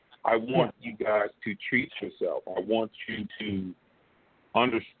 I want you guys to treat yourself. I want you to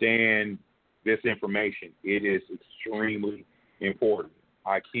understand this information. It is extremely important.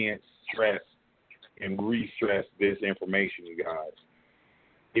 I can't stress and re-stress this information, you guys.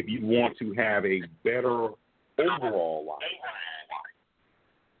 If you want to have a better overall life.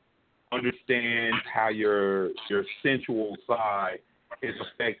 Understand how your sensual side is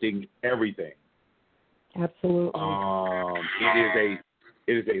affecting everything. Absolutely.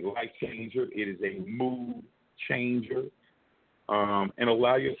 It is a life changer. It is a mood changer. And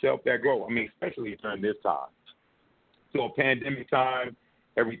allow yourself that growth. I mean, especially during this time. So, a pandemic time,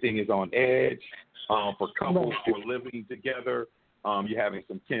 everything is on edge. For couples who are living together, you're having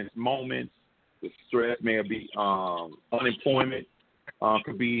some tense moments. The stress may be unemployment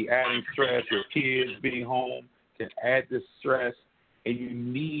could be adding stress. Your kids being home can add this stress, and you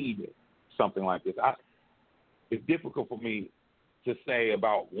need something like this. It's difficult for me to say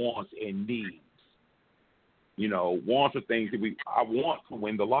about wants and needs. You know, wants are things that I want to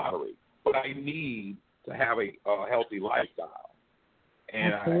win the lottery, but I need to have a healthy lifestyle.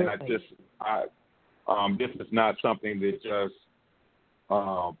 And this is not something that just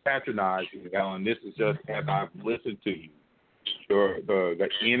patronizes you, Ellen. This is just as I've listened to you, the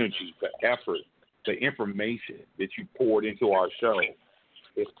energy, the effort, the information that you poured into our show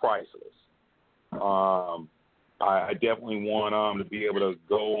is priceless. I definitely want to be able to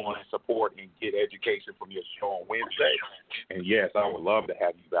go on and support and get education from your show on Wednesday. And yes, I would love to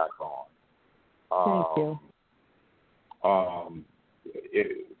have you back on. Thank you.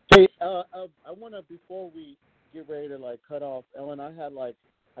 Hey, I want to, before we get ready to cut off, Ellen, I had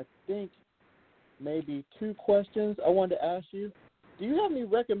I think maybe 2 questions I wanted to ask you. Do you have any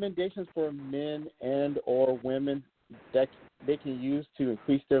recommendations for men and or women that they can use to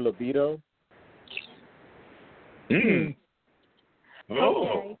increase their libido? Okay.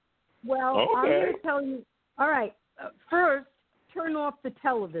 Well, I'm going to tell you. All right. First, turn off the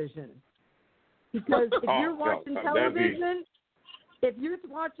television, because if you're watching television,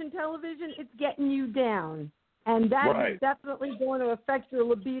 it's getting you down, and that is definitely going to affect your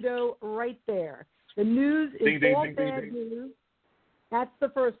libido right there. The news is all bad news. That's the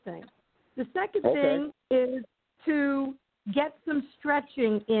first thing. The second thing is to get some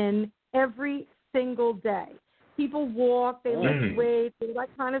stretching in every single day. People walk, they lift weights, all that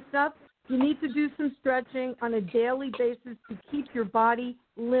kind of stuff. You need to do some stretching on a daily basis to keep your body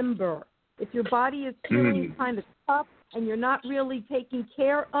limber. If your body is feeling kind of tough and you're not really taking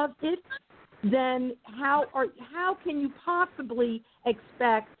care of it, then how can you possibly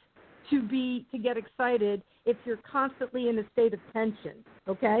expect to get excited if you're constantly in a state of tension?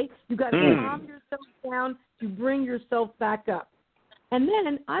 Okay, you got to calm yourself down to bring yourself back up. And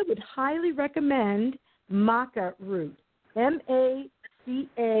then I would highly recommend maca root,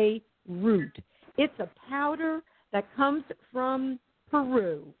 M-A-C-A root. It's a powder that comes from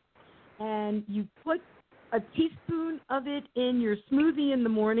Peru, and you put a teaspoon of it in your smoothie in the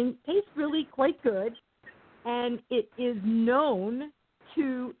morning. Tastes really quite good, and it is known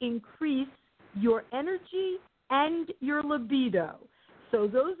to increase your energy and your libido. So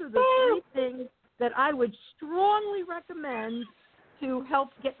those are the 3 things that I would strongly recommend to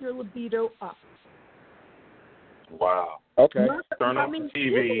help get your libido up. Wow. Okay. Turn off the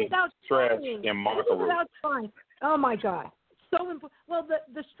TV, stretch, and maca root. Oh, my God. So important. Well,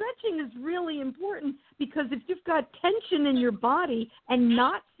 the stretching is really important, because if you've got tension in your body and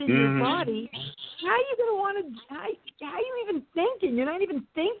knots in your body, how are you going to want to, how are you even thinking? You're not even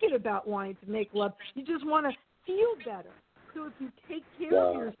thinking about wanting to make love. You just want to feel better. So if you take care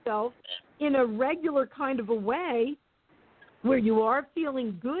of yourself in a regular kind of a way where you are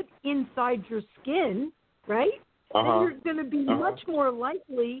feeling good inside your skin, right, then you're going to be much more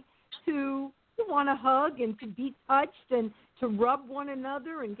likely to want to hug and to be touched and to rub one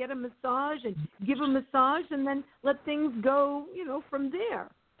another and get a massage and give a massage and then let things go, from there,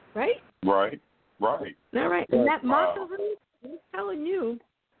 right? Right. All right. And that maca root, I'm telling you,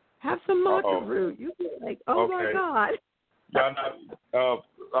 have some maca root. You be like, my God. Y'all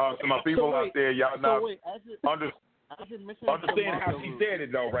not, to my people out there, y'all not understand how she said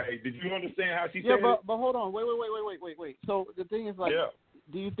it, though, right? Did you understand how she said it? But hold on. Wait. So the thing is,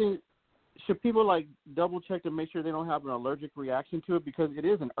 do you think, should people double check to make sure they don't have an allergic reaction to it? Because it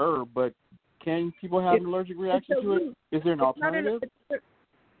is an herb, but can people have an allergic reaction to it? Is there an alternative?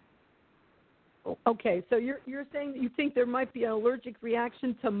 Okay, so you're saying that you think there might be an allergic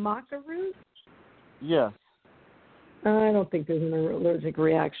reaction to maca root? Yes. I don't think there's an allergic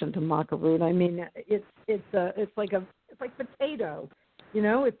reaction to maca root. I mean, it's like potato.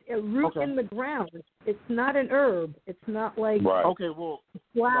 It's a root in the ground. It's not an herb. It's not like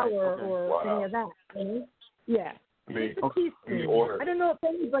flour or any of that. Yeah. It's a teaspoon. I don't know if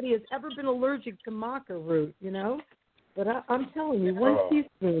anybody has ever been allergic to maca root, but I'm telling you, 1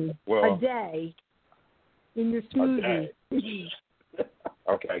 teaspoon a day in your smoothie.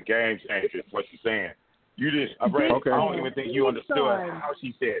 Okay, game changer is what you're saying. You didn't. Okay. I don't even think you understood how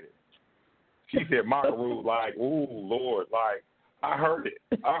she said it. She said Macaroon, like, ooh, Lord, like, I heard it.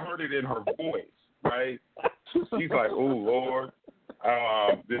 I heard it in her voice, right? She's like, ooh, Lord.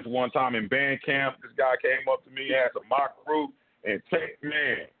 This one time in band camp, this guy came up to me, had some Macaroon, and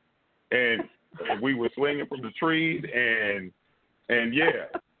man, and we were swinging from the trees, and yeah.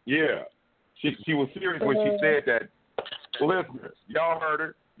 She was serious when she said that. Listeners, y'all heard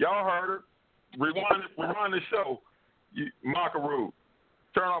her. Rewind the show. Macaroon.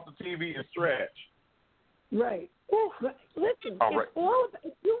 Turn off the TV and stretch. Right. Well, listen, right.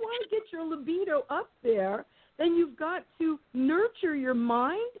 If you want to get your libido up there, then you've got to nurture your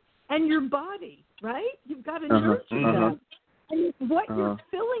mind and your body, right? You've got to nurture them. And what you're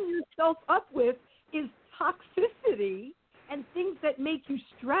filling yourself up with is toxicity and things that make you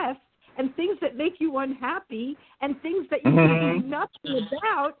stressed and things that make you unhappy and things that you can do nothing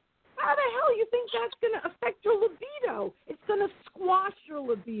about. How the hell do you think that's going to affect your libido? It's going to squash your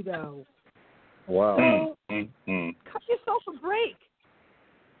libido. Wow. So cut yourself a break.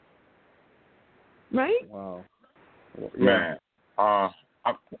 Right? Wow. Man, I'm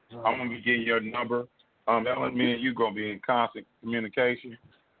going to be getting your number. Ellen, me and you going to be in constant communication.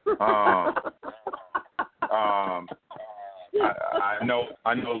 I know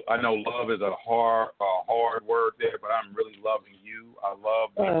love is a hard word there, but I'm really loving you. I love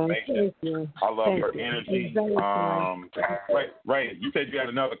the information. I love your energy. Right. You said you had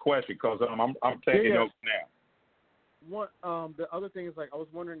another question because I'm taking notes now. The other thing is, like, I was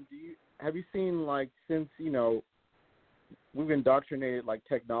wondering, have you seen, like, since, we've indoctrinated, like,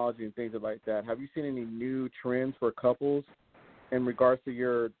 technology and things like that, have you seen any new trends for couples in regards to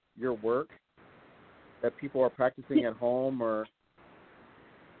your work that people are practicing at home? Or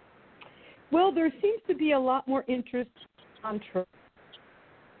well, there seems to be a lot more interest on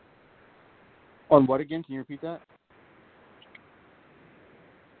what again? Can you repeat that?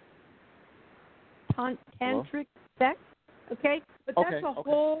 Tantric sex, okay? But that's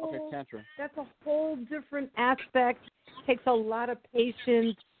that's a whole different aspect. Takes a lot of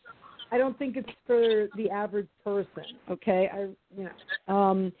patience. I don't think it's for the average person, okay?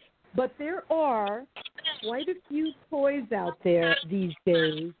 But there are quite a few toys out there these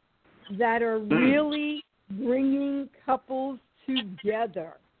days that are really bringing couples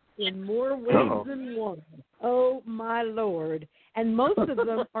together in more ways than one. Oh, my Lord. And most of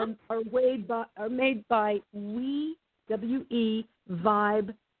them are made by We, W-E,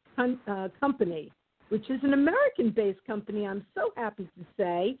 Vibe Company, which is an American-based company, I'm so happy to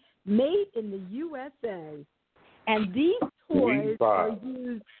say, made in the USA. And these toys are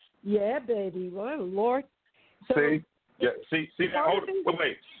used, yeah, baby, oh, Lord. So, see, hold on,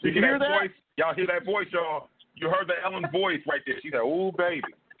 wait. You hear that voice? Y'all hear that voice, y'all? You heard the Ellen voice right there. She said, "Ooh,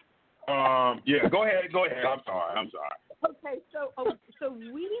 baby." Yeah, go ahead. I'm sorry. Okay, so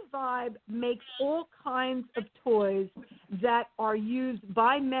We Vibe makes all kinds of toys that are used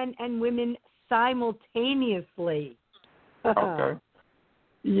by men and women simultaneously. Okay.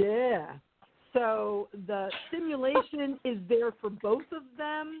 Yeah. So the stimulation is there for both of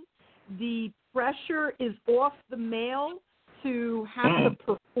them. The pressure is off the male to have to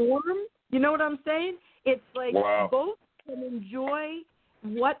perform. You know what I'm saying? It's like both can enjoy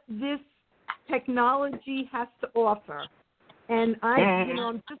what this technology has to offer. And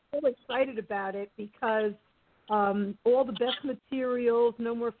I'm just so excited about it because all the best materials,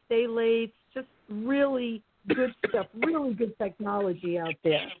 no more phthalates, just really good stuff, really good technology out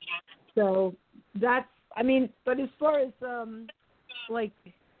there. So but as far as like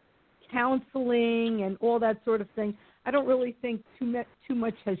counseling and all that sort of thing, I don't really think too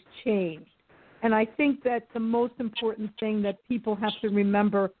much has changed. And I think that the most important thing that people have to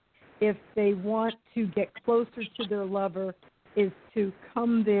remember if they want to get closer to their lover is to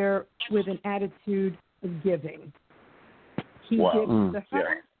come there with an attitude of giving. He gives to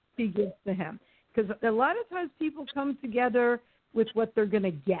her, she gives to him. Because a lot of times people come together with what they're going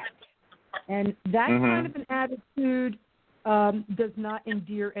to get. And that kind of an attitude does not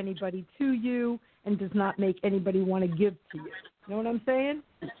endear anybody to you and does not make anybody want to give to you. You know what I'm saying?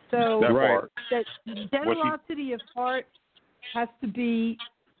 So that generosity of heart has to be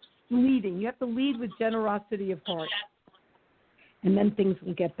leading. You have to lead with generosity of heart. And then things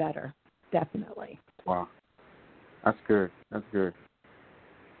will get better, definitely. Wow. That's good.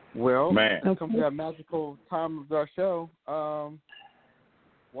 Well, come to that magical time of our show.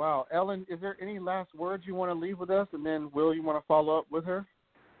 Wow. Ellen, is there any last words you want to leave with us? And then, Will, you want to follow up with her?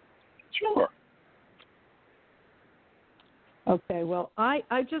 Sure. Okay. Well, I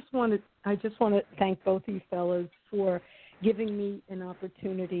just want to thank both of you fellas for giving me an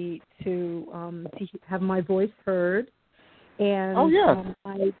opportunity to have my voice heard. And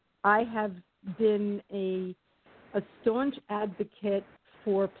I have been a staunch advocate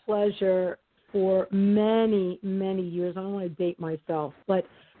for pleasure for many, many years. I don't want to date myself, but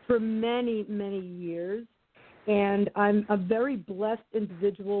for many, many years. And I'm a very blessed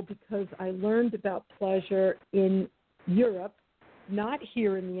individual because I learned about pleasure in Europe, not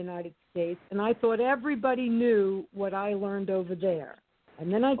here in the United States. And I thought everybody knew what I learned over there.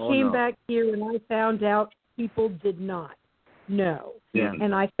 And then I came back here and I found out people did not know. Yeah.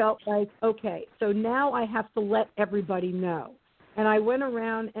 And I felt like, okay, so now I have to let everybody know. And I went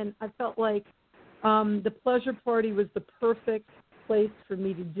around and I felt like the pleasure party was the perfect place for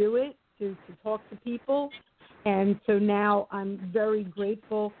me to do it, to talk to people. And so now I'm very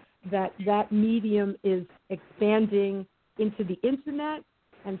grateful that that medium is expanding into the Internet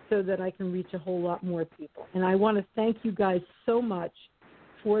and so that I can reach a whole lot more people. And I want to thank you guys so much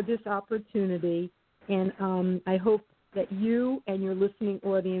for this opportunity. And I hope that you and your listening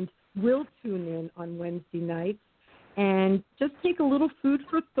audience will tune in on Wednesday nights and just take a little food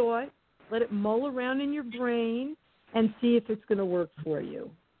for thought, let it mull around in your brain, and see if it's going to work for you.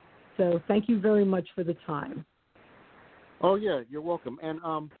 So thank you very much for the time. Oh, yeah, you're welcome. And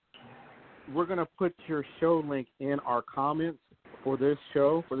we're going to put your show link in our comments for this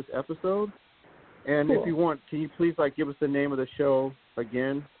show, for this episode. And cool. If you want, can you please give us the name of the show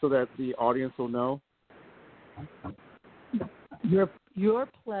again so that the audience will know? Your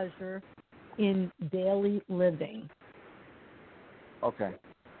pleasure in daily living. Okay.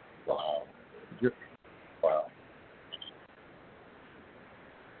 Wow.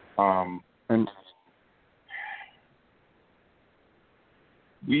 And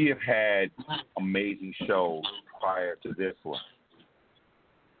we have had amazing shows prior to this one.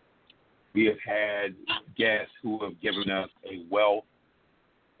 We have had guests who have given us a wealth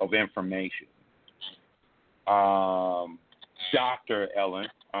of information. Dr. Ellen,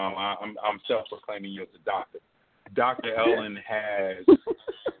 I'm self-proclaiming you as a doctor. Dr. Ellen has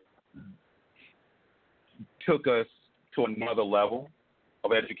took us to another level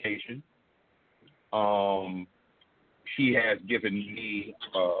of education. She has given me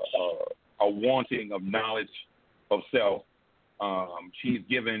a wanting of knowledge of self. She's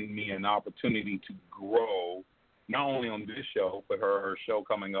given me an opportunity to grow, not only on this show, but her show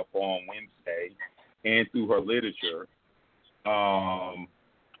coming up on Wednesday, and through her literature. I'm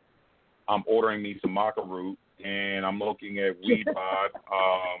ordering me some maca root, and I'm looking at Weed Vibe.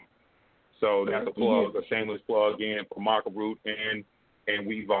 So that's a plug, a shameless plug in for maca root and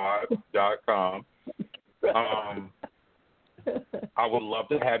weedvibe.com. I would love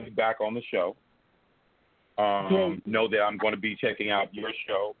to have you back on the show. Know that I'm going to be checking out your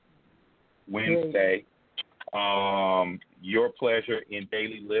show Wednesday. Your Pleasure in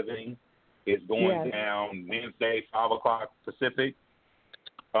Daily Living is going down Wednesday, 5 o'clock Pacific,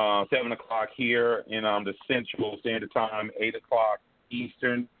 7 o'clock here in the Central Standard Time, 8 o'clock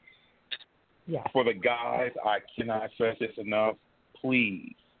Eastern. Yes. For the guys, I cannot stress this enough.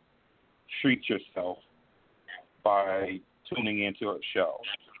 Please treat yourself by tuning into her show.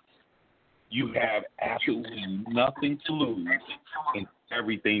 You have absolutely nothing to lose and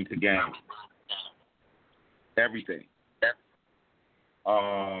everything to gain. Everything.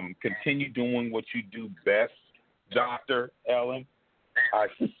 Continue doing what you do best, Dr. Ellen. I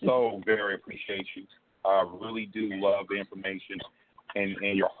so very appreciate you. I really do love the information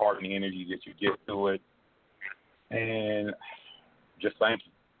and your heart and energy that you give to it. And just thank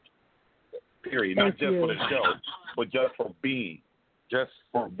you. Period. Not just for the show, but just for being. Just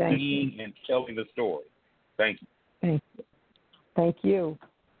for being and telling the story. Thank you. Thank you.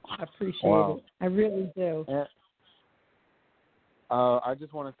 I appreciate it. I really do. I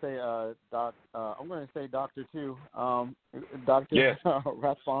just want to say, I'm going to say Doctor too. Dr.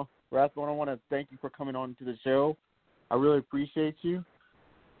 Rathbone, I want to thank you for coming on to the show. I really appreciate you.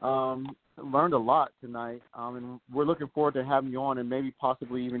 Learned a lot tonight, and we're looking forward to having you on and maybe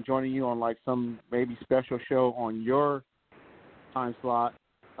possibly even joining you on some maybe special show on your time slot.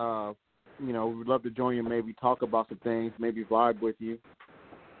 We'd love to join you and maybe talk about some things, maybe vibe with you.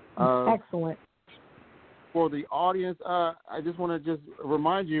 Excellent. For the audience, I just want to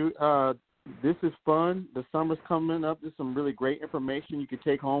remind you, this is fun. The summer's coming up. There's some really great information you can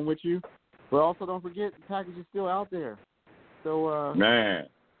take home with you. But also don't forget, the package is still out there. So, man,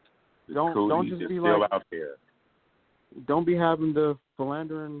 don't just be still out there. Don't be having the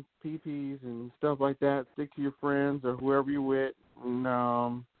philandering PPs and stuff like that. Stick to your friends or whoever you're with.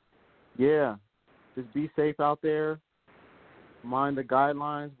 And, just be safe out there. Mind the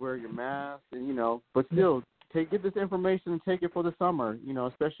guidelines. Wear your mask, and but still get this information and take it for the summer. You know,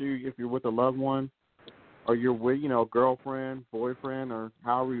 especially if you're with a loved one or you're with, you know, girlfriend, boyfriend, or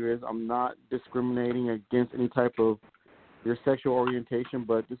however it is. I'm not discriminating against any type of your sexual orientation,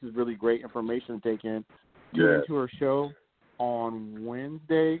 but this is really great information to take in. Tune into her show on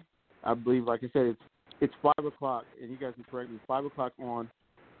Wednesday. I believe, like I said, it's 5 o'clock, and you guys can correct me, 5 o'clock on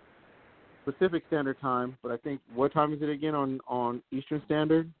Pacific Standard Time. But I think, what time is it again on Eastern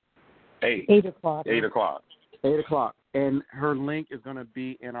Standard? 8 o'clock. 8 o'clock. 8 o'clock. And her link is going to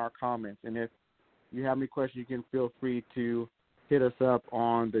be in our comments. And if you have any questions, you can feel free to hit us up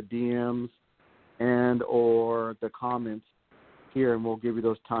on the DMs and or the comments here, and we'll give you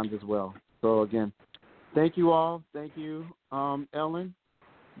those times as well. So, again, thank you all. Thank you, Ellen,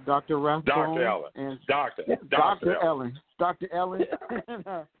 Dr. Rathbone. Dr. Ellen. And Dr. Ellen. Dr. Ellen.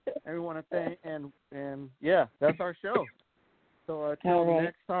 And we want to thank, and yeah, that's our show. So until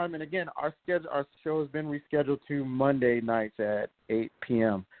next time, and again, our show has been rescheduled to Monday nights at 8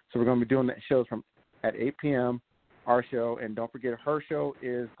 p.m. So we're going to be doing the shows from at 8 p.m., our show, and don't forget her show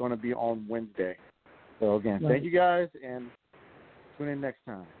is going to be on Wednesday. So again, thank you guys, and tune in next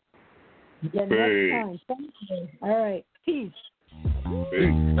time. Yeah, next time. Thank you. All right. Peace.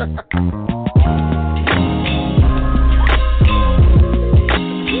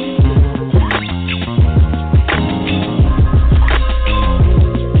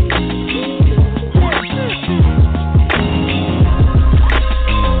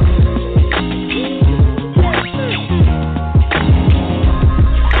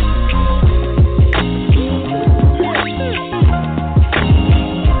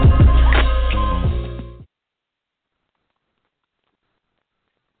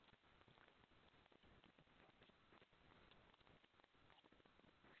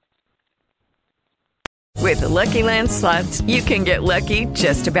 With the Lucky Land Slots, you can get lucky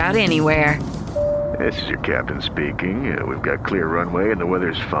just about anywhere. This is your captain speaking. We've got clear runway and the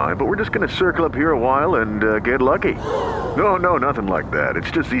weather's fine, but we're just going to circle up here a while and get lucky. No, nothing like that. It's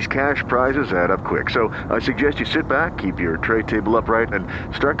just these cash prizes add up quick. So I suggest you sit back, keep your tray table upright, and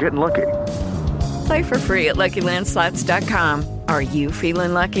start getting lucky. Play for free at LuckyLandSlots.com. Are you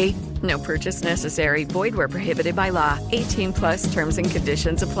feeling lucky? No purchase necessary. Void where prohibited by law. 18+ terms and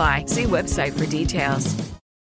conditions apply. See website for details.